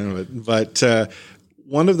direction. But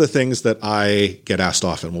one of the things that I get asked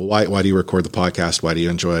often, well, why do you record the podcast? Why do you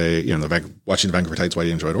enjoy watching the Vancouver Titans? Why do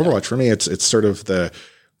you enjoy Overwatch? For me, it's sort of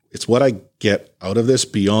it's what I get out of this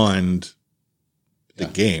beyond the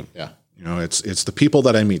game. Yeah. It's the people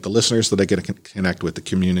that I meet, the listeners that I get to connect with, the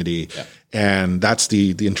community, and that's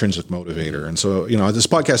the intrinsic motivator. And so, this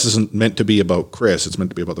podcast isn't meant to be about Chris; it's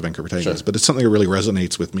meant to be about the Vancouver Titans. Sure. But it's something that really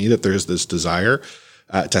resonates with me, that there's this desire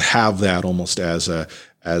to have that almost as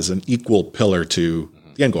an equal pillar to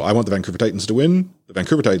the end goal. I want the Vancouver Titans to win. The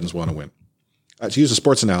Vancouver Titans want to win. To use a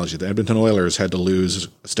sports analogy, the Edmonton Oilers had to lose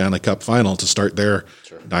a Stanley Cup final to start their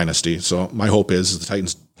dynasty. So my hope is the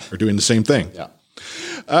Titans are doing the same thing. Yeah.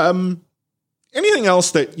 Anything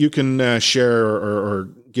else that you can share or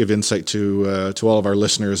give insight to all of our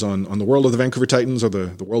listeners on the world of the Vancouver Titans, or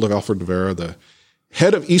the world of Alfred Devera, the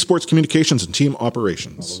head of esports communications and team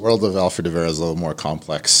operations? Well, the world of Alfred Devera is a little more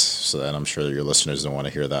complex, so that I'm sure that your listeners don't want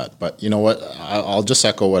to hear that. But you know what? I'll just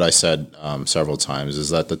echo what I said several times, is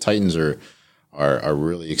that the Titans are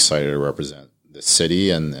really excited to represent the city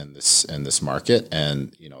and this market,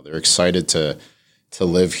 and they're excited to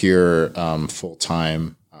live here full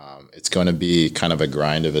time. It's going to be kind of a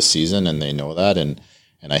grind of a season, and they know that, and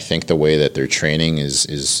I think the way that they're training is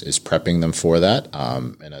prepping them for that.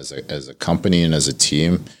 And as a company and as a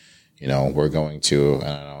team, we're going to,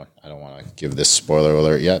 I don't want to give this spoiler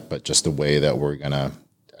alert yet, but just the way that we're going to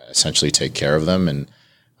essentially take care of them, and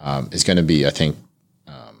it's going to be, I think,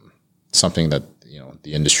 something that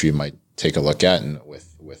the industry might take a look at, and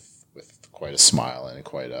with quite a smile and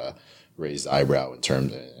quite a raised eyebrow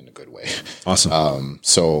in a good way. Awesome.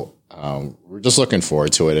 So we're just looking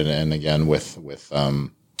forward to it, and again with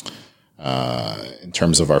in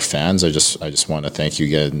terms of our fans, I just want to thank you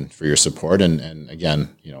again for your support, and again,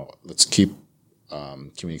 let's keep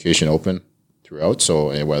communication open throughout.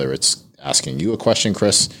 So whether it's asking you a question,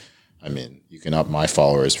 Chris, I mean, you can up my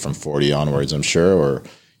followers from 40 onwards, I'm sure, or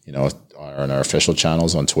on our official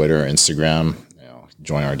channels on Twitter, Instagram,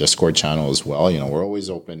 join our Discord channel as well. We're always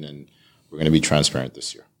open, and we're going to be transparent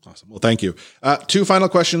this year. Awesome. Well, thank you. 2 final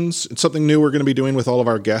questions. It's something new we're going to be doing with all of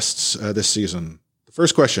our guests this season. The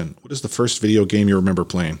first question, what is the first video game you remember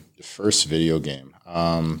playing? The first video game?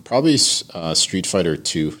 Probably Street Fighter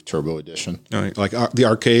 2 Turbo Edition. Like the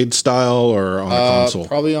arcade style or on a console?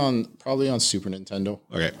 Probably on Super Nintendo.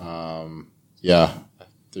 Okay. Yeah.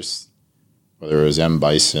 There's whether it was M.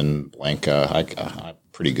 Bison, Blanca. I'm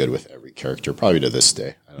pretty good with every character, probably to this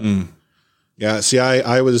day. I don't know. Yeah. See,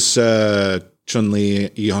 I was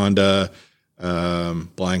Chun-Li, E Honda,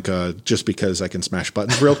 Blanca, just because I can smash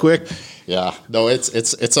buttons real quick. Yeah. No,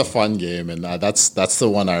 it's a fun game, and that's the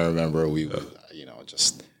one I remember. We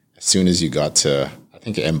just as soon as you got to, I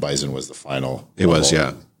think M. Bison was the final. It was,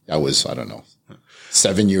 yeah. I was, I don't know,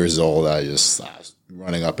 7 years old. I was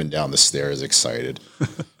running up and down the stairs, excited.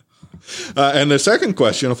 And the second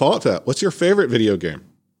question, a follow-up to that, what's your favorite video game?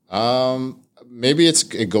 Maybe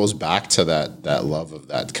it goes back to that love of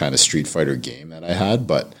that kind of Street Fighter game that I had,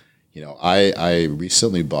 but I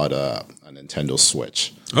recently bought a Nintendo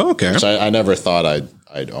Switch. Oh, okay. Which I never thought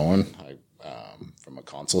I'd own from a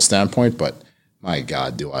console standpoint, but my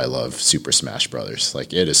God, do I love Super Smash Brothers.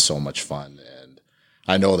 Like, it is so much fun. And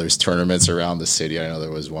I know there's tournaments around the city. I know there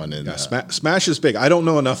was one in Smash is big. I don't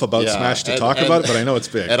know enough about Smash to talk about it, but I know it's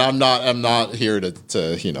big. And I'm not here to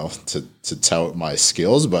tout my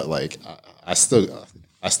skills, but like I still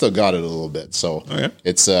got it a little bit. So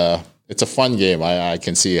it's a fun game. I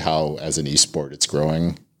can see how as an esport it's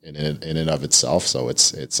growing in and of itself. So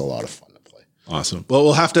it's a lot of fun. Awesome. Well,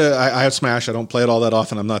 we'll have to. I have Smash. I don't play it all that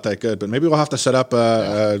often. I'm not that good, but maybe we'll have to set up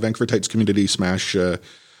a Vancouver Titans community Smash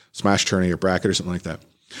tourney or bracket or something like that.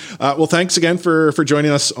 Well, thanks again for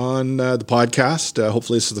joining us on the podcast.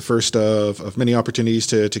 Hopefully, this is the first of many opportunities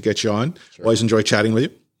to get you on. Sure. Always enjoy chatting with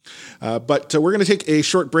you. But we're going to take a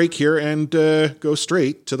short break here and go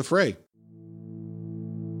straight to the fray.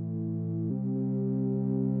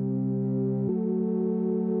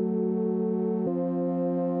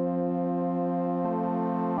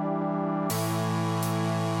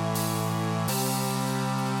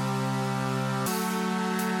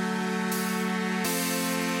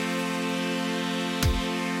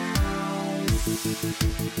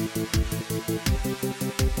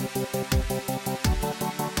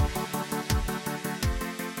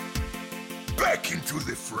 Back into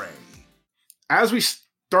the fray. As we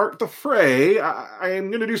start the fray, I am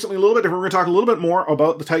going to do something a little bit different. We're going to talk a little bit more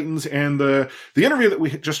about the Titans and the interview that we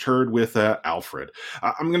just heard with Alfred.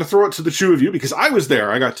 I'm going to throw it to the two of you because I was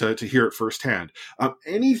there. I got to hear it firsthand.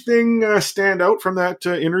 Anything stand out from that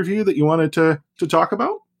interview that you wanted to talk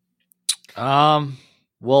about?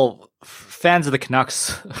 Well, fans of the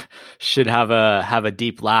Canucks should have a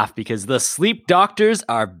deep laugh because the sleep doctors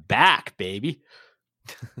are back, baby.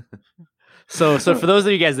 So for those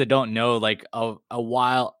of you guys that don't know, like a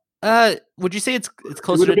while, would you say it's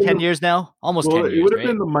closer to 10 years now? Almost 10 years, it would have right?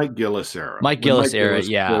 been the Mike Gillis era. Mike Gillis era,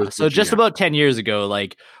 yeah. So just about 10 years ago,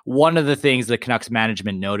 like one of the things the Canucks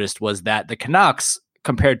management noticed was that the Canucks,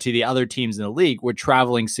 compared to the other teams in the league, were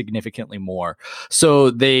traveling significantly more. So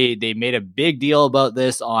they made a big deal about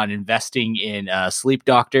this on investing in sleep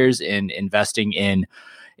doctors and investing in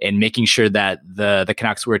making sure that the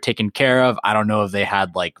Canucks were taken care of. I don't know if they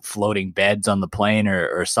had like floating beds on the plane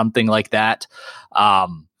or something like that.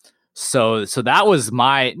 So that was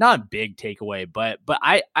my not big takeaway, but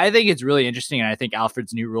I think it's really interesting, and I think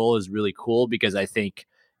Alfred's new role is really cool because I think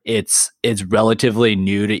it's relatively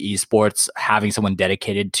new to esports, having someone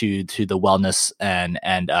dedicated to the wellness and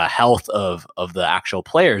health of the actual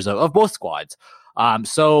players of both squads.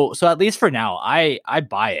 So at least for now, I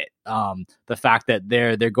buy it. The fact that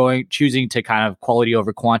they're choosing to kind of quality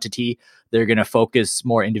over quantity, they're going to focus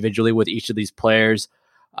more individually with each of these players.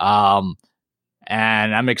 And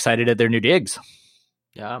I'm excited at their new digs.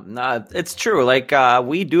 Yeah, it's true. Like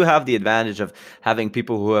we do have the advantage of having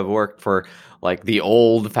people who have worked for like the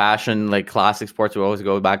old fashioned, like classic sports. We always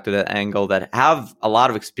go back to that angle that have a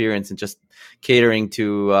lot of experience in just catering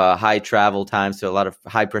to high travel times, to a lot of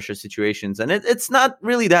high pressure situations. And it's not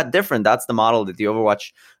really that different. That's the model that the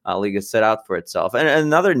Overwatch League has set out for itself. And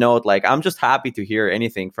another note, like I'm just happy to hear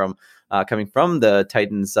anything from coming from the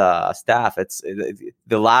Titans staff. It's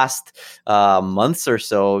the last months or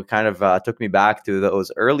so kind of took me back to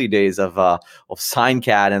those early days of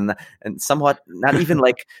SignCat and somewhat not even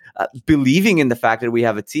like believing in the fact that we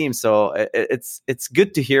have a team. So it's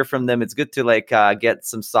good to hear from them. It's good to like get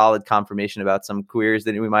some solid confirmation about some queries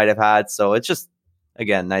that we might have had. So it's just,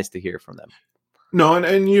 again, nice to hear from them. No,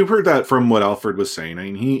 and you've heard that from what Alfred was saying.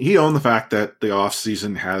 I mean, he owned the fact that the off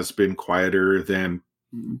season has been quieter than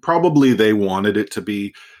probably they wanted it to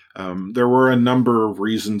be. There were a number of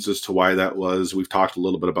reasons as to why that was. We've talked a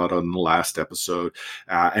little bit about it on the last episode.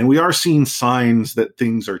 And we are seeing signs that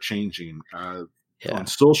things are changing. On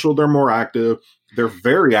social, they're more active. They're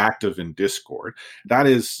very active in Discord. That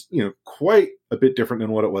is, quite a bit different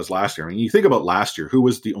than what it was last year. I mean, you think about last year, who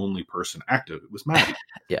was the only person active? It was Matt.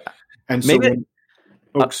 Yeah. And so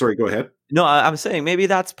sorry, go ahead. No, I'm saying maybe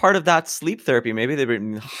that's part of that sleep therapy. Maybe they've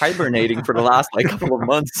been hibernating for the last couple of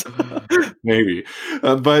months. Maybe.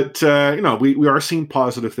 But we are seeing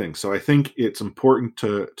positive things. So I think it's important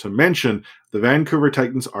to mention the Vancouver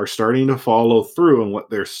Titans are starting to follow through on what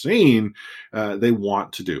they're saying they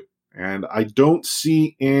want to do. And I don't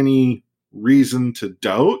see any reason to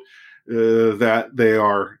doubt that they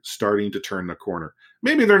are starting to turn the corner.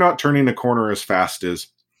 Maybe they're not turning the corner as fast as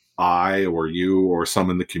I or you or some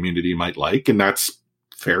in the community might like, and that's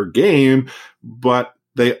fair game, but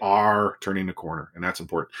they are turning the corner, and that's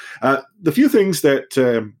important. The few things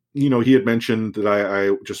that he had mentioned that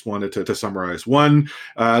I just wanted to summarize. One,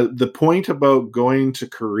 the point about going to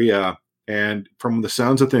Korea, and from the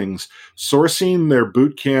sounds of things, sourcing their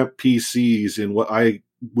boot camp PCs in what I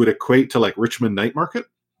would equate to like Richmond Night Market.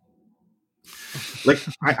 Like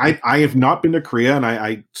I have not been to Korea,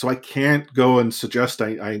 and so I can't go and suggest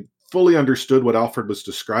I fully understood what Alfred was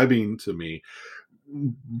describing to me,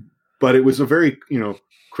 but it was a very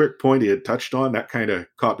quick point he had touched on that kind of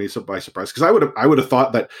caught me by surprise, because I would have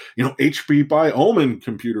thought that HP by Omen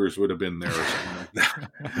computers would have been there or something like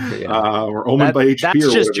that, or Omen by HP.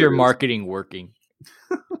 That's just your marketing working.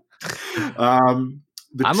 I'm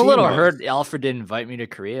a little hurt Alfred didn't invite me to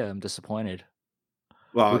Korea. I'm disappointed.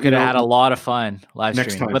 Well, we could have had a lot of fun live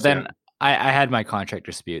streaming, but then I had my contract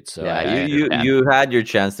dispute, so you had your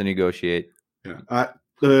chance to negotiate. Yeah,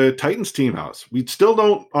 the Titans team house. We still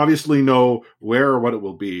don't obviously know where or what it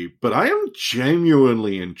will be, but I am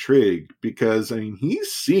genuinely intrigued because he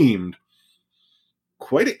seemed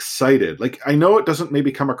quite excited. Like, I know it doesn't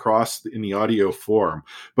maybe come across in the audio form,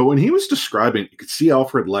 but when he was describing, you could see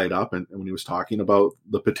Alfred light up, and when he was talking about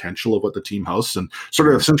the potential of what the team house and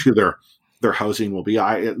sort of essentially their housing will be,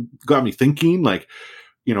 it got me thinking, like,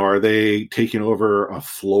 are they taking over a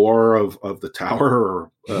floor of the tower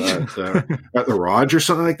or at the Raj or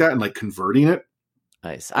something like that and like converting it?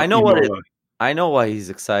 Nice. I know why he's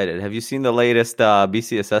excited. Have you seen the latest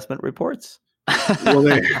BC assessment reports? Well,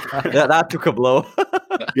 that took a blow.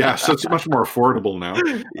 Yeah, so it's much more affordable now.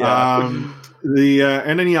 Yeah.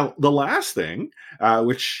 And then the last thing,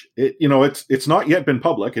 which it's not yet been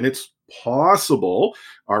public, and it's possible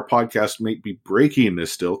our podcast might be breaking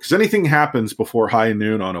this still, because anything happens before high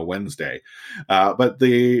noon on a Wednesday. But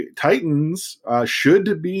the Titans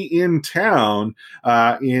should be in town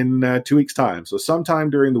in 2 weeks' time. So sometime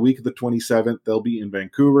during the week of the 27th, they'll be in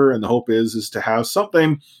Vancouver, and the hope is to have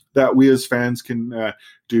something that we as fans can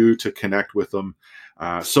do to connect with them.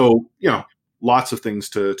 So lots of things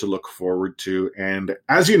to look forward to. And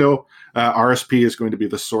as you know, RSP is going to be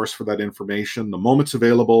the source for that information. The moment it's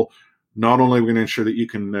available, not only are we going to ensure that you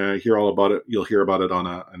can hear all about it, you'll hear about it on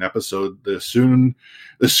an episode as soon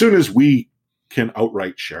as we can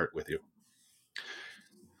outright share it with you.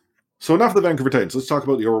 So enough of the Vancouver Titans. Let's talk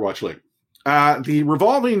about the Overwatch League. The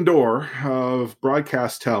revolving door of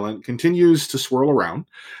broadcast talent continues to swirl around.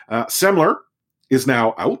 Semler is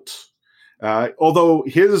now out. Although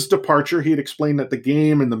his departure, he had explained that the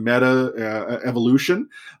game and the meta evolution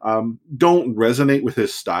don't resonate with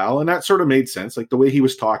his style, and that sort of made sense. Like the way he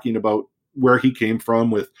was talking about where he came from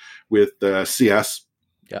with CS,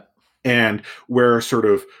 and where sort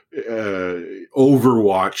of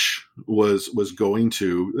Overwatch was going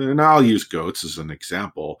to. And I'll use GOATS as an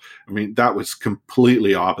example. I mean, that was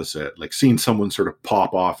completely opposite. Like seeing someone sort of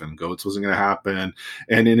pop off in GOATS wasn't going to happen,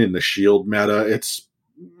 and in the Shield meta,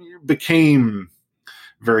 became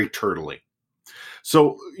very turtly.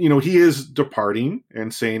 So, he is departing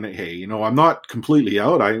and saying that, hey, I'm not completely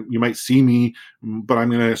out. You might see me, but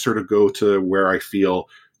I'm going to sort of go to where I feel,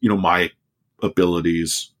 my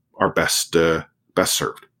abilities are best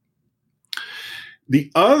served.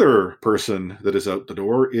 The other person that is out the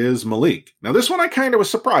door is Malik. Now, this one I kind of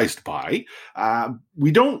was surprised by.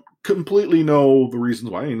 We don't completely know the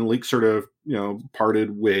reasons why. Malik sort of,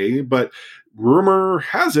 parted way, but rumor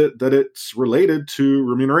has it that it's related to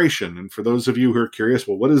remuneration. And for those of you who are curious,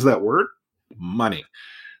 well, what is that word? Money.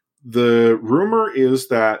 The rumor is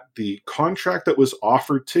that the contract that was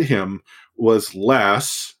offered to him was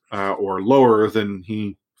less or lower than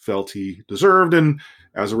he felt he deserved. And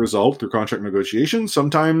as a result, through contract negotiations,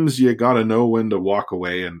 sometimes you got to know when to walk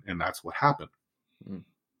away. And that's what happened.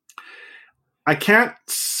 I can't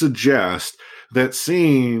suggest that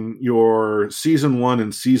seeing your season 1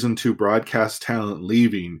 and season 2 broadcast talent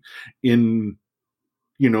leaving in,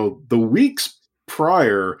 the weeks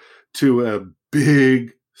prior to a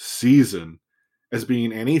big season as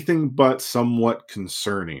being anything but somewhat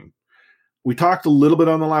concerning. We talked a little bit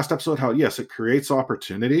on the last episode how, yes, it creates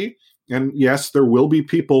opportunity. And yes, there will be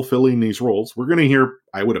people filling these roles. We're going to hear,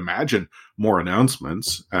 I would imagine, more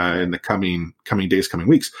announcements in the coming days, coming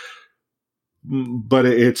weeks. But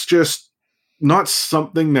it's just not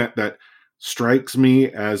something that strikes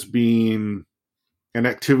me as being an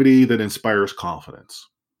activity that inspires confidence.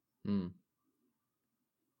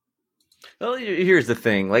 Well, here's the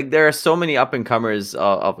thing. Like, there are so many up-and-comers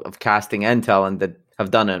of casting and talent that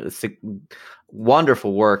have done a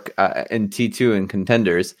wonderful work in T2 and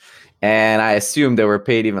Contenders. And I assume they were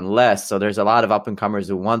paid even less. So there's a lot of up-and-comers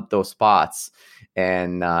who want those spots.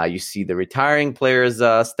 And you see the retiring players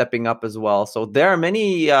stepping up as well. So there are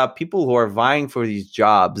many people who are vying for these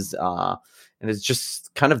jobs. And it's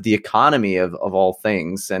just kind of the economy of all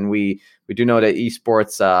things. And we do know that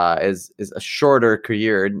esports is a shorter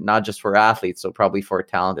career, not just for athletes, so probably for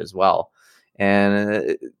talent as well.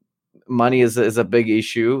 And money is a big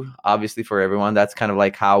issue, obviously, for everyone. That's kind of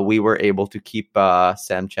like how we were able to keep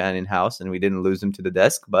Sam Chan in-house, and we didn't lose him to the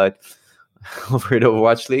desk, but over at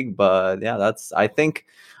Overwatch League. But yeah, I think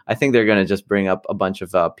they're going to just bring up a bunch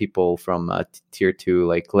of people from tier 2,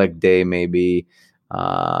 like Leg Day, maybe.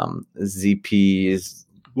 ZP is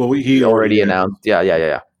he already announced.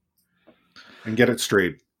 Yeah. And get it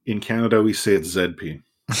straight. In Canada, we say it's ZP.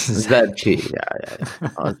 ZP.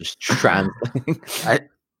 Yeah. I'm just translating.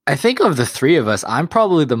 I think of the three of us, I'm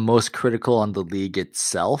probably the most critical on the league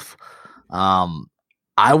itself.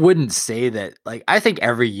 I wouldn't say that. Like, I think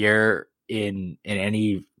every year in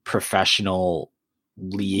any professional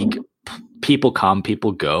league, people come,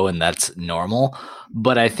 people go, and that's normal.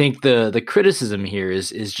 But I think the criticism here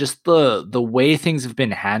is just the way things have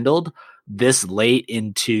been handled this late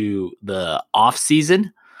into the off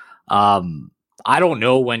season. I don't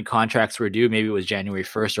know when contracts were due. Maybe it was January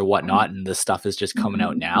 1st or whatnot, and the stuff is just coming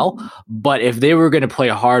out now. But if they were going to play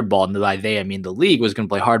hardball, and by they I mean the league was going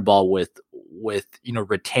to play hardball with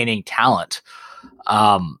retaining talent,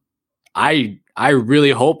 I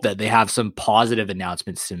really hope that they have some positive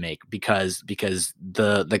announcements to make, because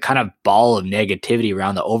the kind of ball of negativity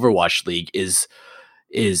around the Overwatch League is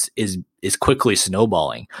quickly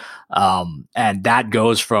snowballing. And that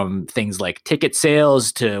goes from things like ticket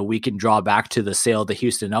sales to, we can draw back to the sale of the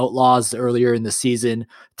Houston Outlaws earlier in the season,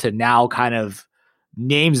 to now kind of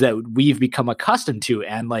names that we've become accustomed to.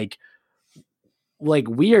 And like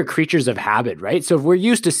we are creatures of habit, right? So if we're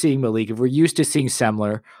used to seeing Malik, if we're used to seeing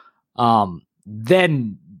Semler,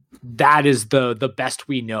 then that is the best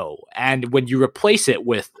we know. And when you replace it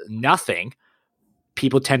with nothing,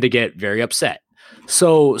 people tend to get very upset.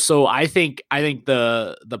 So I think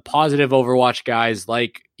the positive Overwatch guys,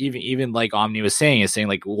 like even like Omni was saying, is saying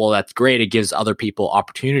like, well, that's great. It gives other people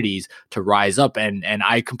opportunities to rise up. And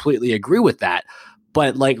I completely agree with that.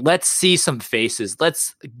 But like, let's see some faces.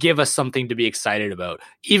 Let's give us something to be excited about.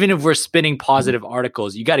 Even if we're spinning positive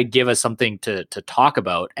articles, you got to give us something to talk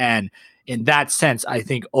about. And in that sense, I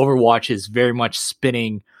think Overwatch is very much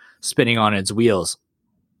spinning on its wheels.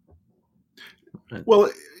 Well,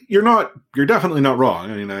 you're definitely not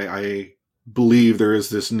wrong. I mean, I believe there is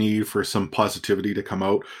this need for some positivity to come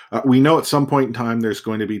out. We know at some point in time there's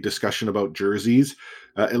going to be discussion about jerseys,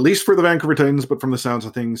 at least for the Vancouver Titans, but from the sounds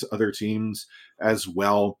of things, other teams as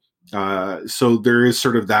well. So there is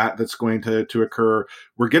sort of that's going to occur.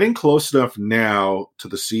 We're getting close enough now to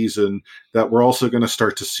the season that we're also going to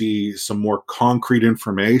start to see some more concrete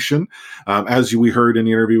information. As we heard in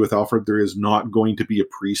the interview with Alfred, there is not going to be a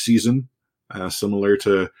preseason similar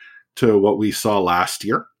to what we saw last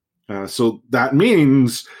year. So that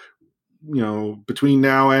means, between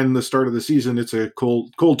now and the start of the season, it's a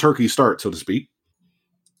cold turkey start, so to speak.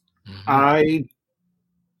 Mm-hmm. I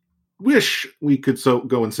wish we could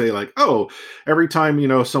go and say like, oh, every time,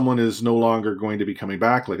 someone is no longer going to be coming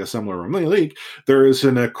back, like a similar league, there is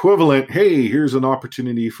an equivalent, hey, here's an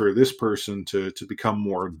opportunity for this person to become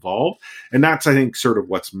more involved. And that's, I think, sort of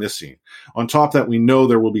what's missing. On top of that, we know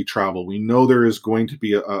there will be travel. We know there is going to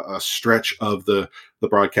be a stretch of the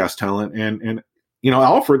broadcast talent. And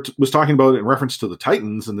Alfred was talking about it in reference to the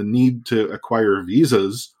Titans and the need to acquire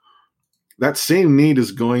visas. That same need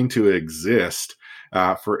is going to exist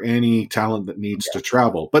for any talent that needs to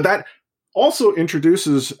travel. But that also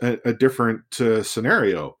introduces a different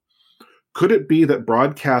scenario. Could it be that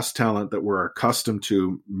broadcast talent that we're accustomed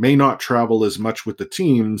to may not travel as much with the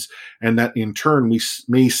teams, and that in turn we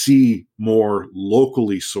may see more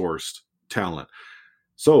locally sourced talent.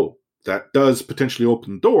 So that does potentially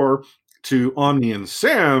open the door to Omni and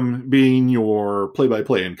Sam being your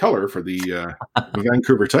play-by-play in color for the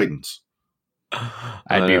Vancouver Titans.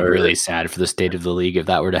 I'd be really sad for the state of the league if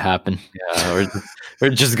that were to happen. Yeah, we're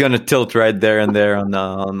just gonna tilt right there and there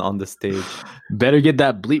on the stage. Better get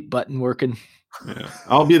that bleep button working. Yeah.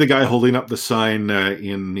 I'll be the guy holding up the sign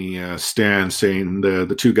in the stand saying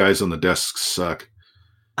the two guys on the desk suck.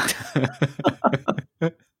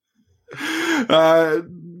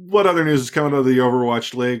 What other news is coming out of the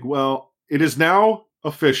Overwatch League? Well, it is now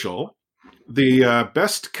official. The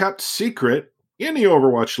best kept secret in the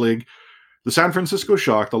Overwatch League, the San Francisco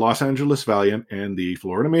Shock, the Los Angeles Valiant, and the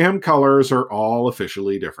Florida Mayhem colors are all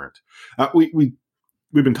officially different.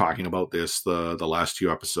 We've been talking about this the last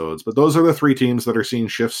few episodes, but those are the three teams that are seeing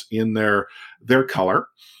shifts in their color.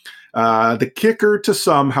 The kicker to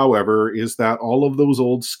some, however, is that all of those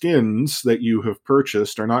old skins that you have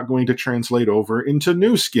purchased are not going to translate over into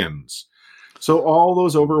new skins. So all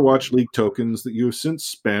those Overwatch League tokens that you have since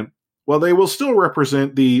spent, well, they will still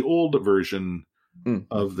represent the old version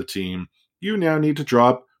of the team. You now need to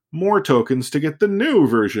drop more tokens to get the new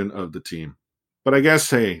version of the team. But I guess,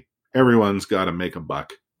 hey, everyone's got to make a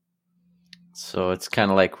buck. So it's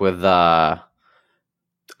kind of like with,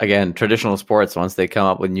 again, traditional sports. Once they come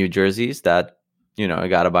up with new jerseys, that, I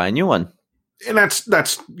got to buy a new one. And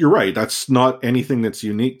that's you're right. That's not anything that's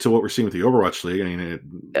unique to what we're seeing with the Overwatch League. I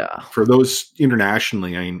mean, for those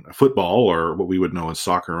internationally, football, or what we would know as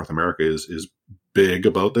soccer in North America, is big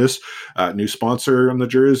about this. New sponsor on the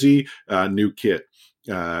jersey, new kit,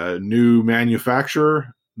 new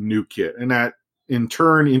manufacturer, new kit. And that in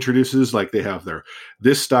turn introduces, like, they have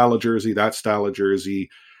this style of jersey, that style of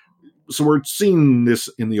jersey. So we're seeing this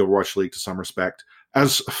in the Overwatch League to some respect.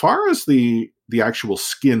 As far as the actual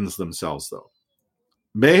skins themselves, though,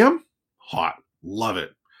 Mayhem, hot, love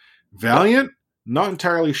it. Valiant, not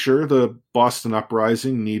entirely sure the Boston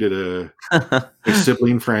Uprising needed a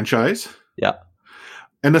sibling franchise. Yeah.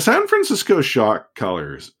 And the San Francisco Shock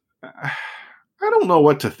colors, I don't know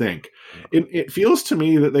what to think. It feels to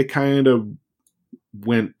me that they kind of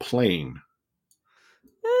went plain.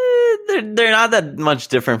 They're not that much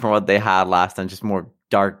different from what they had last time, just more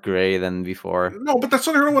dark gray than before. No, but that's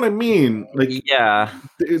not what I mean. Like, yeah,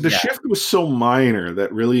 the shift was so minor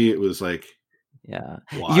that really it was like, yeah,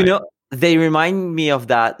 why? They remind me of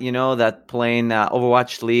that, that plain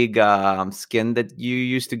Overwatch League skin that you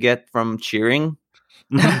used to get from cheering.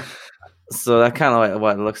 So that kind of like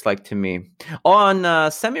what it looks like to me. On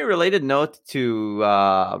a semi-related note to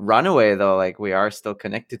Runaway, though, like, we are still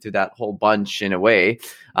connected to that whole bunch in a way.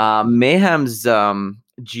 Mayhem's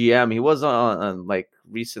GM, he was on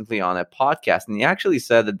recently on a podcast, and he actually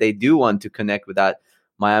said that they do want to connect with that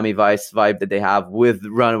Miami Vice vibe that they have with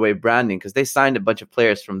Runaway branding, because they signed a bunch of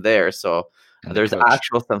players from there. So there's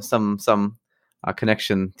actual some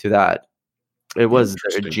connection to that. It was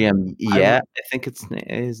their GM. Yeah, I think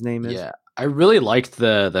his name is. Yeah, I really liked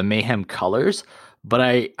the Mayhem colors, but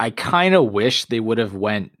I kind of wish they would have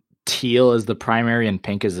went teal as the primary and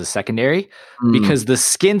pink as the secondary, because the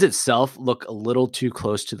skins itself look a little too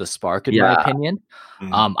close to the Spark, in my opinion.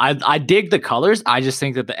 I dig the colors. I just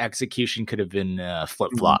think that the execution could have been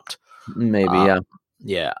flip-flopped. Maybe,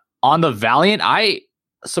 yeah. On the Valiant, I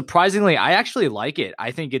actually like it.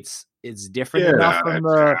 I think it's different enough from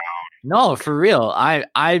the. No, for real.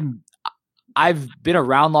 I've been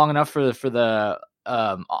around long enough for the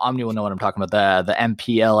Omni will know what I'm talking about. The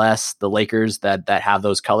MPLS, the Lakers that have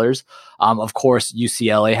those colors. Of course,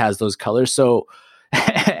 UCLA has those colors. So,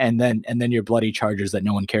 and then your bloody Chargers that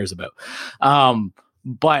no one cares about.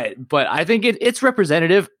 But I think it's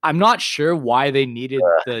representative. I'm not sure why they needed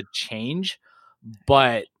the change,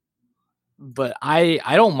 but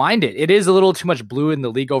I don't mind it. It is a little too much blue in the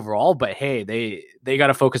league overall, but hey, they got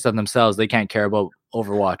to focus on themselves. They can't care about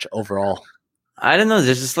Overwatch overall. I don't know.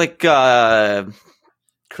 There's just like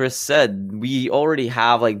Chris said, we already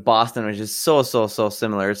have like Boston, which is so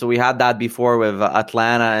similar. So we had that before with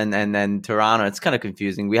Atlanta and then Toronto. It's kind of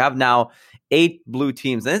confusing. We have now 8 blue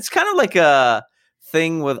teams, and it's kind of like a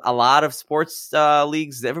thing with a lot of sports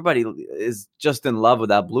leagues. Everybody is just in love with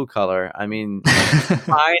that blue color. I mean,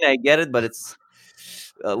 fine, I get it, but it's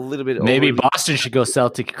a little bit. Maybe Boston should go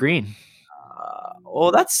Celtic green.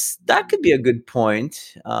 That could be a good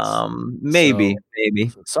point. Maybe.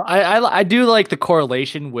 So I do like the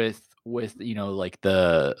correlation with like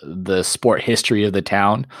the sport history of the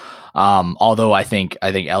town. Although I think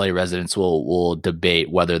LA residents will debate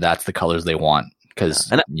whether that's the colors they want, because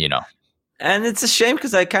And it's a shame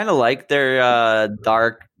because I kind of like their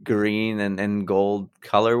dark green and gold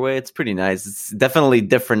colorway. It's pretty nice. It's definitely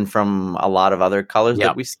different from a lot of other colors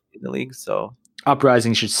that we see in the league. So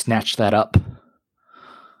Uprising should snatch that up.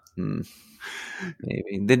 Maybe.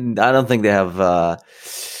 I don't think they have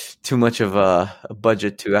too much of a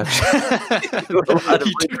budget to actually.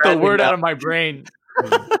 You took the word out of my brain.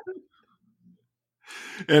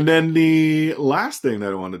 And then the last thing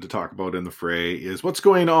that I wanted to talk about in the fray is what's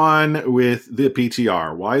going on with the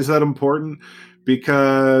PTR. Why is that important?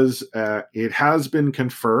 Because it has been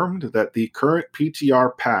confirmed that the current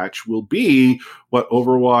PTR patch will be what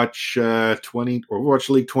Overwatch Overwatch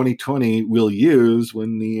League 2020 will use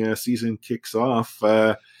when the season kicks off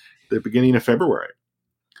the beginning of February.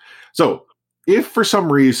 So, if for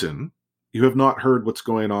some reason you have not heard what's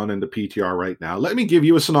going on in the PTR right now, let me give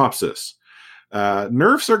you a synopsis.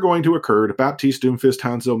 Nerfs are going to occur to Baptiste, Doomfist,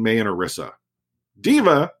 Hanzo, Mei, and Orisa.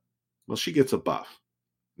 D.Va, well, she gets a buff.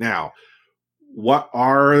 Now, what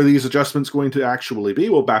are these adjustments going to actually be?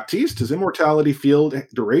 Well, Baptiste, his immortality field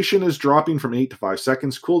duration is dropping from 8 to 5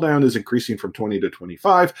 seconds. Cooldown is increasing from 20 to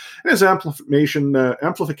 25. And his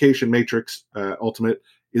amplification matrix ultimate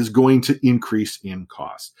is going to increase in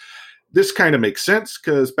cost. This kind of makes sense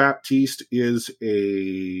because Baptiste is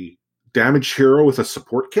a damage hero with a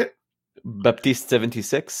support kit. Baptiste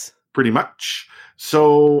 76? Pretty much.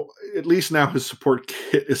 So at least now his support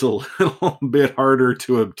kit is a little bit harder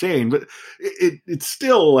to obtain, but it's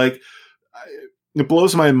still like, it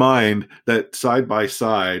blows my mind that side by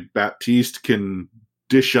side, Baptiste can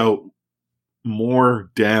dish out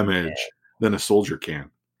more damage than a soldier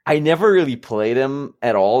can. I never really played him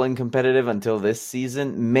at all in competitive until this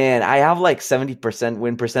season. Man, I have like 70%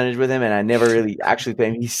 win percentage with him, and I never really actually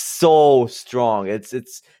played him. He's so strong. It's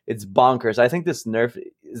bonkers. I think this nerf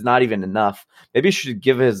is not even enough. Maybe you should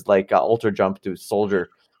give his like ultra jump to soldier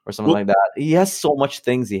or something like that. He has so much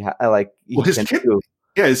things he can do.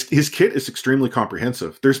 Yeah, his kit is extremely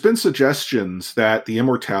comprehensive. There's been suggestions that the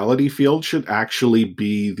immortality field should actually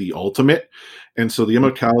be the ultimate. And so the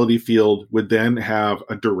immortality field would then have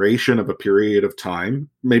a duration of a period of time,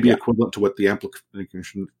 maybe equivalent to what the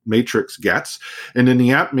amplification matrix gets. And then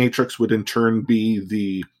the amp matrix would in turn be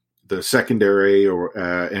the secondary or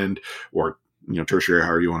tertiary,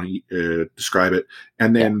 however you want to describe it.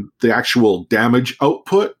 And then the actual damage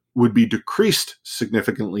output would be decreased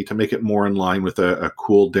significantly to make it more in line with a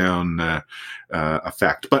cooldown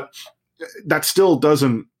effect. But that still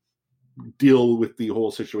doesn't deal with the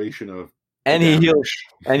whole situation of he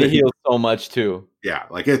heals so much too. Yeah,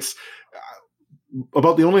 like it's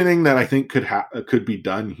about the only thing that I think could be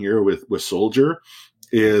done here with Soldier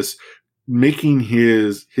is making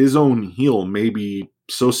his own heal maybe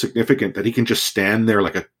so significant that he can just stand there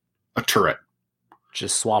like a turret.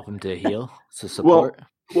 Just swap him to heal to support.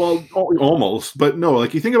 Well, almost, but no.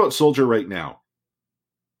 Like you think about Soldier right now.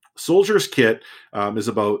 Soldier's kit is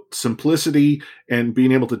about simplicity and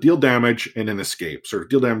being able to deal damage and then escape, sort of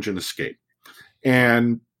deal damage and escape.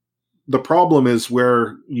 And the problem is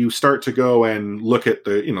where you start to go and look at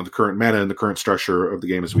the current meta and the current structure of the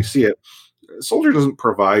game as we see it. Soldier doesn't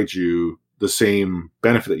provide you the same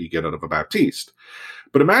benefit that you get out of a Baptiste.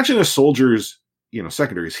 But imagine a Soldier's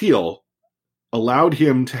secondary's heal allowed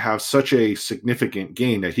him to have such a significant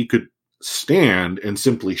gain that he could stand and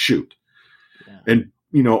simply shoot and,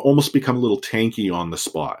 almost become a little tanky on the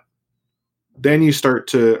spot. Then you start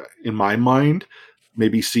to, in my mind,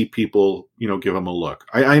 maybe see people, give him a look.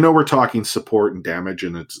 I know we're talking support and damage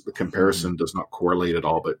and the comparison does not correlate at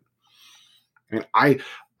all, but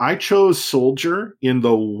I chose Soldier in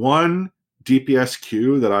the one DPS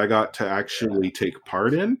queue that I got to actually take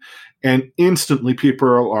part in, and instantly people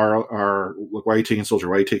are look, why are you taking Soldier?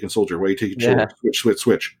 Why are you taking Soldier? Why are you taking Soldier?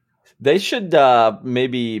 Switch. They should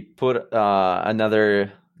maybe put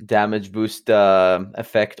another damage boost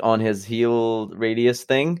effect on his heal radius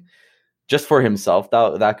thing, just for himself.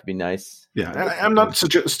 That could be nice. Yeah, and I'm not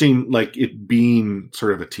suggesting like it being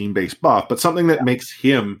sort of a team-based buff, but something that makes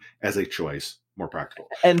him as a choice more practical.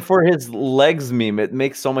 And for his legs meme, it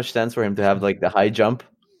makes so much sense for him to have like the high jump.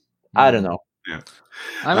 I don't know. Yeah,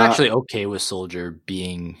 I'm actually okay with Soldier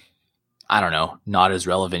being, I don't know, not as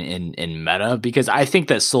relevant in meta, because I think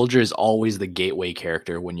that Soldier is always the gateway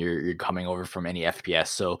character when you're coming over from any FPS.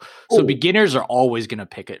 So beginners are always going to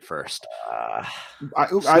pick it first. I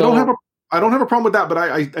don't have a problem with that, but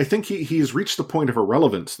I think he's reached the point of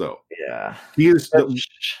irrelevance, though. Yeah, he is.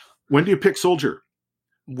 When do you pick Soldier?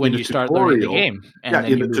 When you start learning the game, and then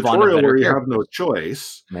in the tutorial where you have no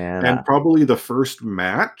choice, man, and probably the first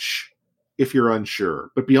match if you're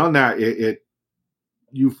unsure. But beyond that,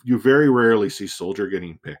 you very rarely see Soldier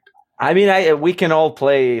getting picked. I mean, we can all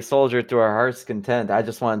play Soldier to our heart's content. I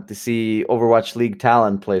just want to see Overwatch League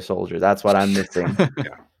talent play Soldier. That's what I'm missing.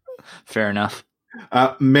 Yeah. Fair enough.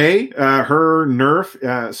 Mei, her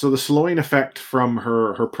nerf, so the slowing effect from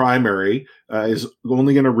her primary is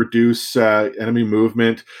only going to reduce enemy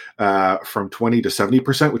movement from 20 to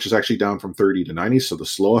 70%, which is actually down from 30 to 90. So the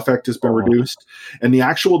slow effect has been reduced. And the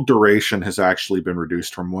actual duration has actually been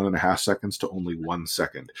reduced from 1.5 seconds to only 1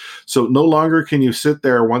 second. So no longer can you sit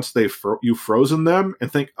there once you've frozen them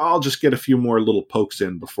and think, I'll just get a few more little pokes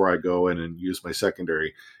in before I go in and use my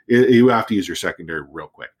secondary. You have to use your secondary real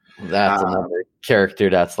quick. That's another character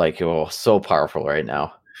that's like, so powerful right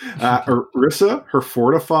now. Orisa, her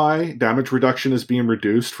Fortify damage reduction is being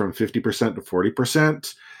reduced from 50% to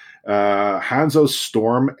 40%. Hanzo's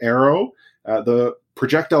Storm Arrow, the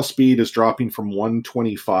projectile speed is dropping from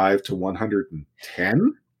 125 to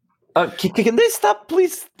 110. Can they stop,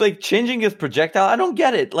 please, changing his projectile? I don't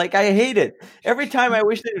get it. I hate it. Every time I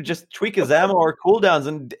wish they would just tweak his ammo or cooldowns,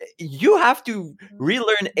 and you have to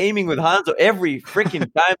relearn aiming with Hanzo every freaking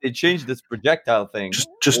time they change this projectile thing.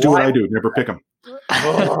 Just do what I do. Never pick him.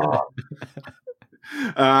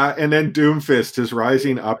 And then Doomfist, his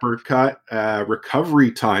rising uppercut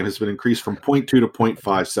recovery time has been increased from 0.2 to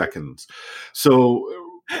 0.5 seconds. So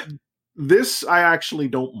this I actually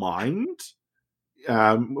don't mind.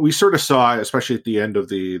 We sort of saw, especially at the end of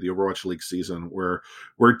the Overwatch League season, where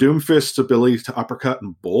Doomfist's ability to uppercut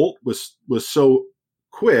and bolt was so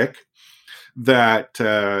quick that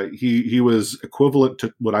he was equivalent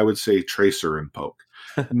to what I would say Tracer and Poke.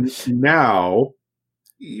 Now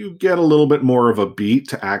you get a little bit more of a beat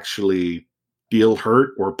to actually deal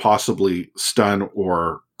hurt or possibly stun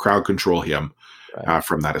or crowd control him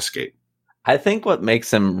from that escape. I think what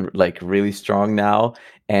makes him really strong now,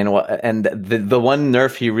 and the one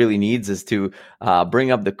nerf he really needs is to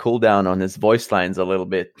bring up the cooldown on his voice lines a little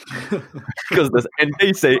bit, because and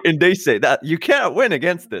they say that you can't win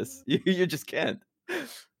against this. You just can't.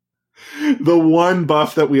 The one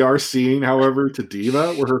buff that we are seeing, however, to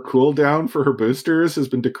D.Va, where her cooldown for her boosters has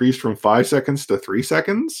been decreased from 5 seconds to 3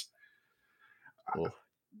 seconds.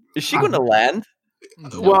 Is she going to land?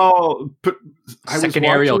 Well, but second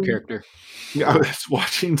aerial character. I was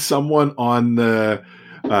watching someone on the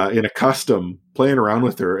in a custom playing around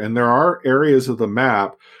with her, and there are areas of the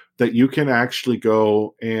map that you can actually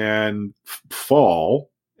go and fall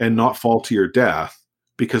and not fall to your death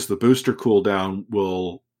because the booster cooldown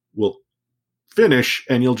will finish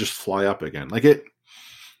and you'll just fly up again. It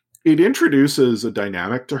introduces a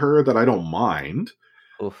dynamic to her that I don't mind.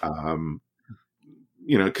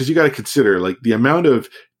 Because you got to consider the amount of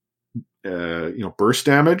burst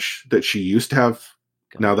damage that she used to have.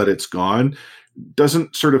 Now that it's gone,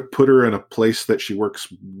 doesn't sort of put her in a place that she works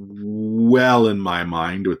well in my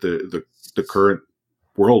mind with the current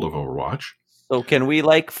world of Overwatch. So can we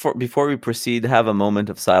before we proceed have a moment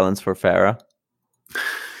of silence for Pharah?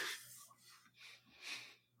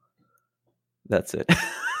 That's it.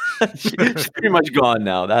 She's pretty much gone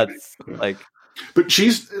now. That's But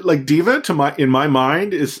she's D.Va in my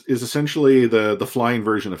mind is essentially the flying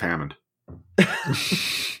version of Hammond.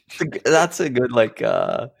 That's a good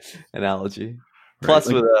analogy. Plus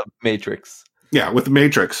with a Matrix. Yeah, with the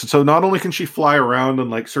Matrix. So not only can she fly around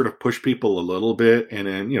and sort of push people a little bit and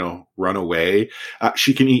then run away,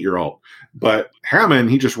 she can eat your ult. But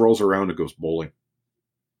Hammond, he just rolls around and goes bowling.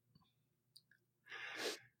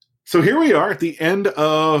 So here we are at the end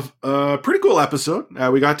of a pretty cool episode.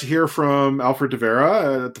 We got to hear from Alfred De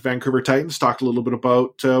Vera at the Vancouver Titans, talked a little bit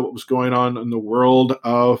about what was going on in the world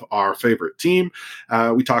of our favorite team.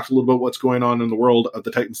 We talked a little bit about what's going on in the world of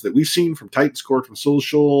the Titans that we've seen from Titans Court, from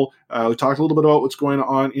Social. We talked a little bit about what's going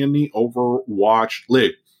on in the Overwatch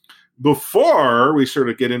League. Before we sort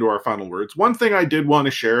of get into our final words, one thing I did want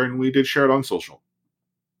to share, and we did share it on social.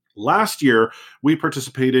 Last year, we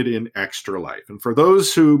participated in Extra Life. And for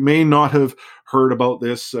those who may not have heard about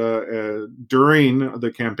this during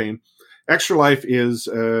the campaign, Extra Life is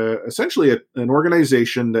essentially an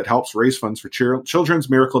organization that helps raise funds for Children's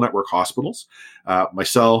Miracle Network hospitals.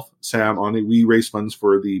 Myself, Sam, Ani, we raise funds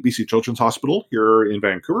for the BC Children's Hospital here in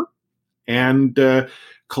Vancouver. And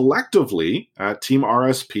collectively, Team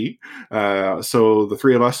RSP, so the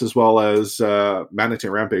three of us as well as Manatee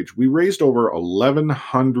Rampage, we raised over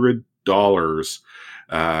 $1,100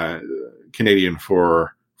 Canadian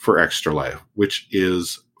for Extra Life, which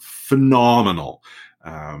is phenomenal.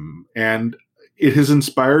 And it has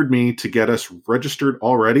inspired me to get us registered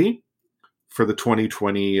already for the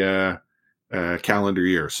 2020 calendar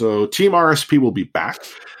year. So Team RSP will be back.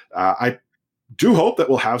 I do hope that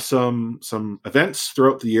we'll have some events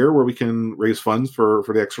throughout the year where we can raise funds for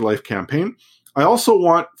the Extra Life campaign. I also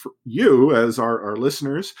want for you, as our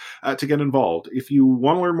listeners, to get involved. If you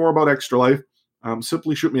want to learn more about Extra Life,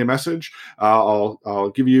 simply shoot me a message.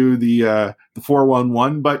 I'll give you the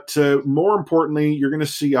 411. But more importantly, you're going to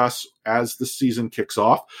see us as the season kicks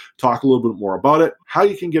off, talk a little bit more about it, how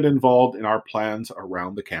you can get involved in our plans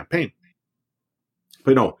around the campaign.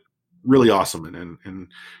 But no, really awesome. And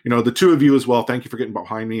the two of you as well, thank you for getting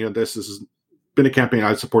behind me on this. This has been a campaign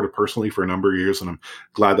I've supported personally for a number of years, and I'm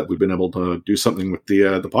glad that we've been able to do something with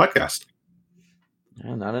the podcast.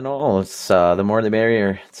 Yeah, not at all. It's the more the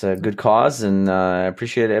merrier. It's a good cause, and I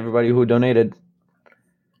appreciate everybody who donated.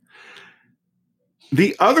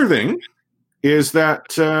 The other thing is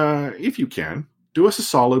that if you can, do us a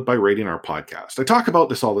solid by rating our podcast. I talk about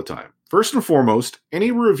this all the time. First and foremost,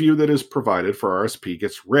 any review that is provided for RSP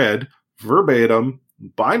gets read verbatim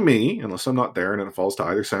by me, unless I'm not there, and it falls to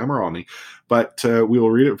either Sam or Omni, but we will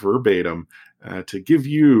read it verbatim to give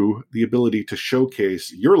you the ability to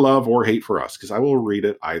showcase your love or hate for us, because I will read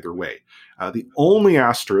it either way. The only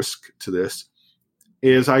asterisk to this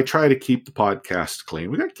is I try to keep the podcast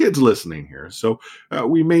clean. We got kids listening here, so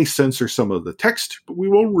we may censor some of the text, but we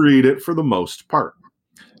will read it for the most part.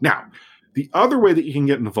 Now, the other way that you can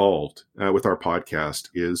get involved with our podcast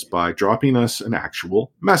is by dropping us an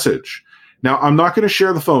actual message. Now, I'm not going to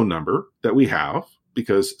share the phone number that we have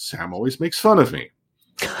because Sam always makes fun of me.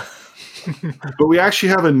 But we actually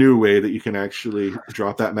have a new way that you can actually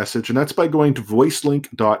drop that message, and that's by going to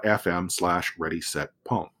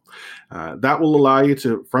voicelink.fm/readysetpwn. That will allow you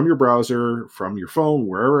to, from your browser, from your phone,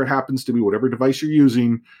 wherever it happens to be, whatever device you're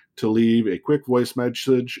using, to leave a quick voice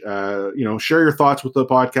message. Share your thoughts with the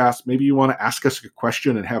podcast. Maybe you want to ask us a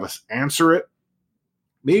question and have us answer it.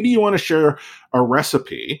 Maybe you want to share a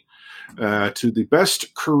recipe to the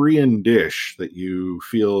best Korean dish that you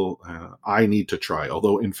feel I need to try.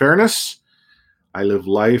 Although, in fairness, I live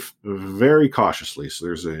life very cautiously, so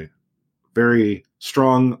there's a very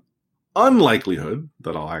strong unlikelihood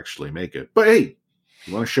that I'll actually make it. But hey, if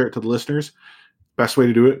you want to share it to the listeners, best way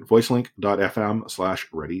to do it,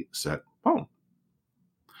 voicelink.fm/readysetpwn.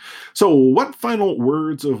 So what final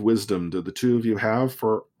words of wisdom do the two of you have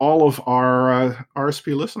for all of our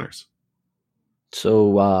RSP listeners?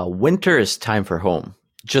 So winter is time for home.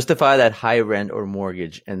 Justify that high rent or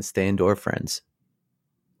mortgage and stay indoor, friends.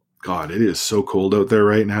 God, it is so cold out there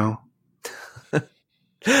right now.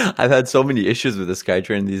 I've had so many issues with the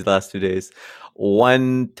SkyTrain these last 2 days.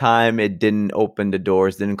 One time it didn't open the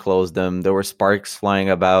doors, didn't close them. There were sparks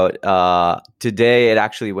flying about. Today it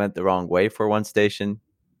actually went the wrong way for one station.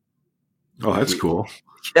 Oh, that's cool.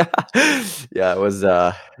 Yeah, it was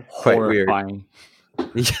quite horrifying.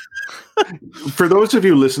 Weird. For those of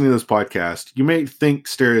you listening to this podcast, you may think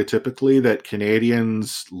stereotypically that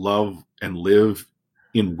Canadians love and live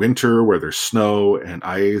in winter where there's snow and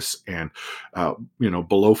ice and,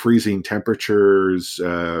 below freezing temperatures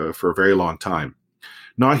for a very long time.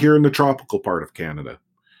 Not here in the tropical part of Canada.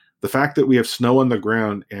 The fact that we have snow on the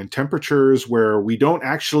ground and temperatures where we don't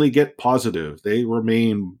actually get positive, they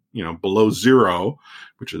remain, below zero,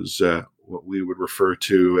 which is what we would refer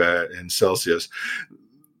to in Celsius,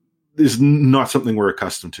 is not something we're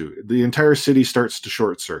accustomed to. The entire city starts to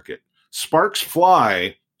short circuit. Sparks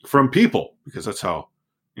fly from people because that's how,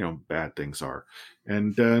 bad things are.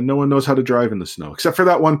 And no one knows how to drive in the snow, except for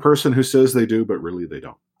that one person who says they do, but really they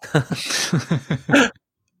don't.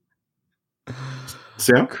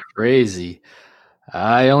 Sam? Crazy.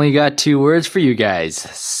 I only got 2 words for you guys.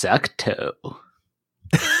 Suck toe.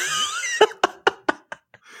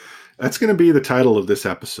 That's going to be the title of this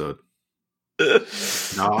episode.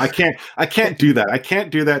 No, I can't do that. I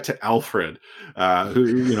can't do that to Alfred,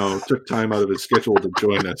 who took time out of his schedule to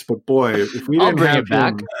join us. But boy, if we didn't have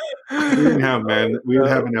him, we would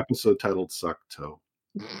have an episode titled "Suck Toe."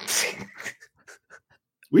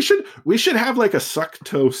 We should have like a Suck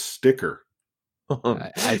Toe sticker.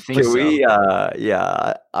 I think so.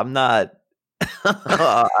 I'm not.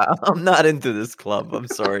 I'm not into this club. I'm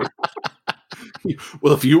sorry.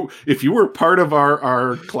 Well, if you were part of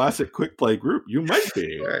our classic quick play group, you might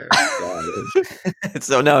be.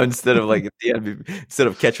 So now instead of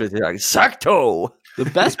catchphrase, like suck toe. The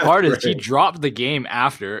best part is he dropped the game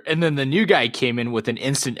after, and then the new guy came in with an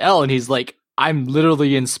instant L, and he's like, "I'm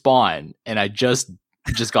literally in spawn, and I just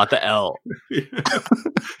got the L."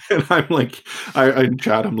 And I'm like, I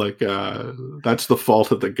chat. I'm like, that's the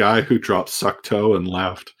fault of the guy who dropped suck toe and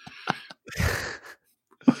left.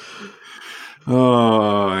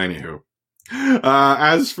 Oh, anywho.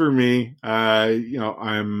 As for me,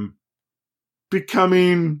 I'm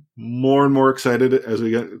becoming more and more excited as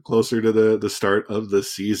we get closer to the start of the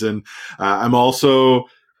season. I'm also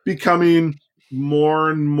becoming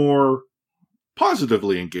more and more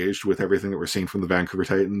positively engaged with everything that we're seeing from the Vancouver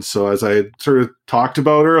Titans. So as I sort of talked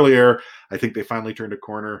about earlier, I think they finally turned a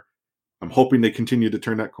corner. I'm hoping they continue to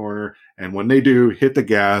turn that corner. And when they do, hit the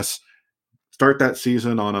gas, start that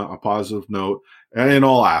season on a positive note in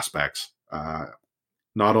all aspects.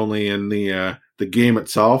 Not only in the game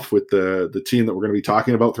itself with the team that we're going to be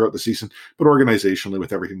talking about throughout the season, but organizationally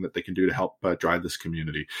with everything that they can do to help drive this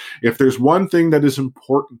community. If there's one thing that is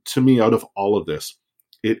important to me out of all of this,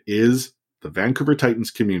 it is the Vancouver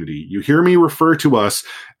Titans community. You hear me refer to us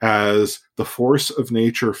as the Force of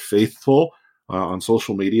Nature Faithful on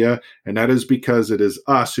social media, and that is because it is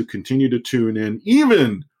us who continue to tune in,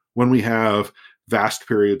 even when we have vast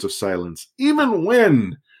periods of silence, even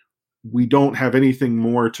when we don't have anything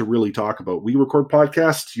more to really talk about. We record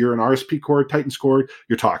podcasts, you're an RSP cord, Titans cord,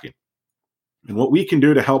 you're talking. And what we can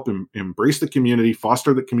do to help embrace the community,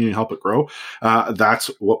 foster the community, help it grow, that's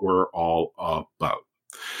what we're all about.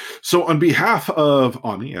 So on behalf of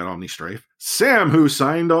Omni at OmniStrife, Sam, who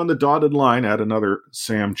signed on the dotted line at another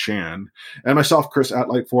Sam Chan, and myself, Chris at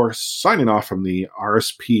Light4, signing off from the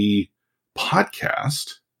RSP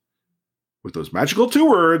podcast with those magical 2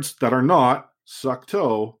 words that are not suck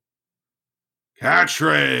toe,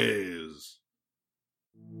 catchphrase.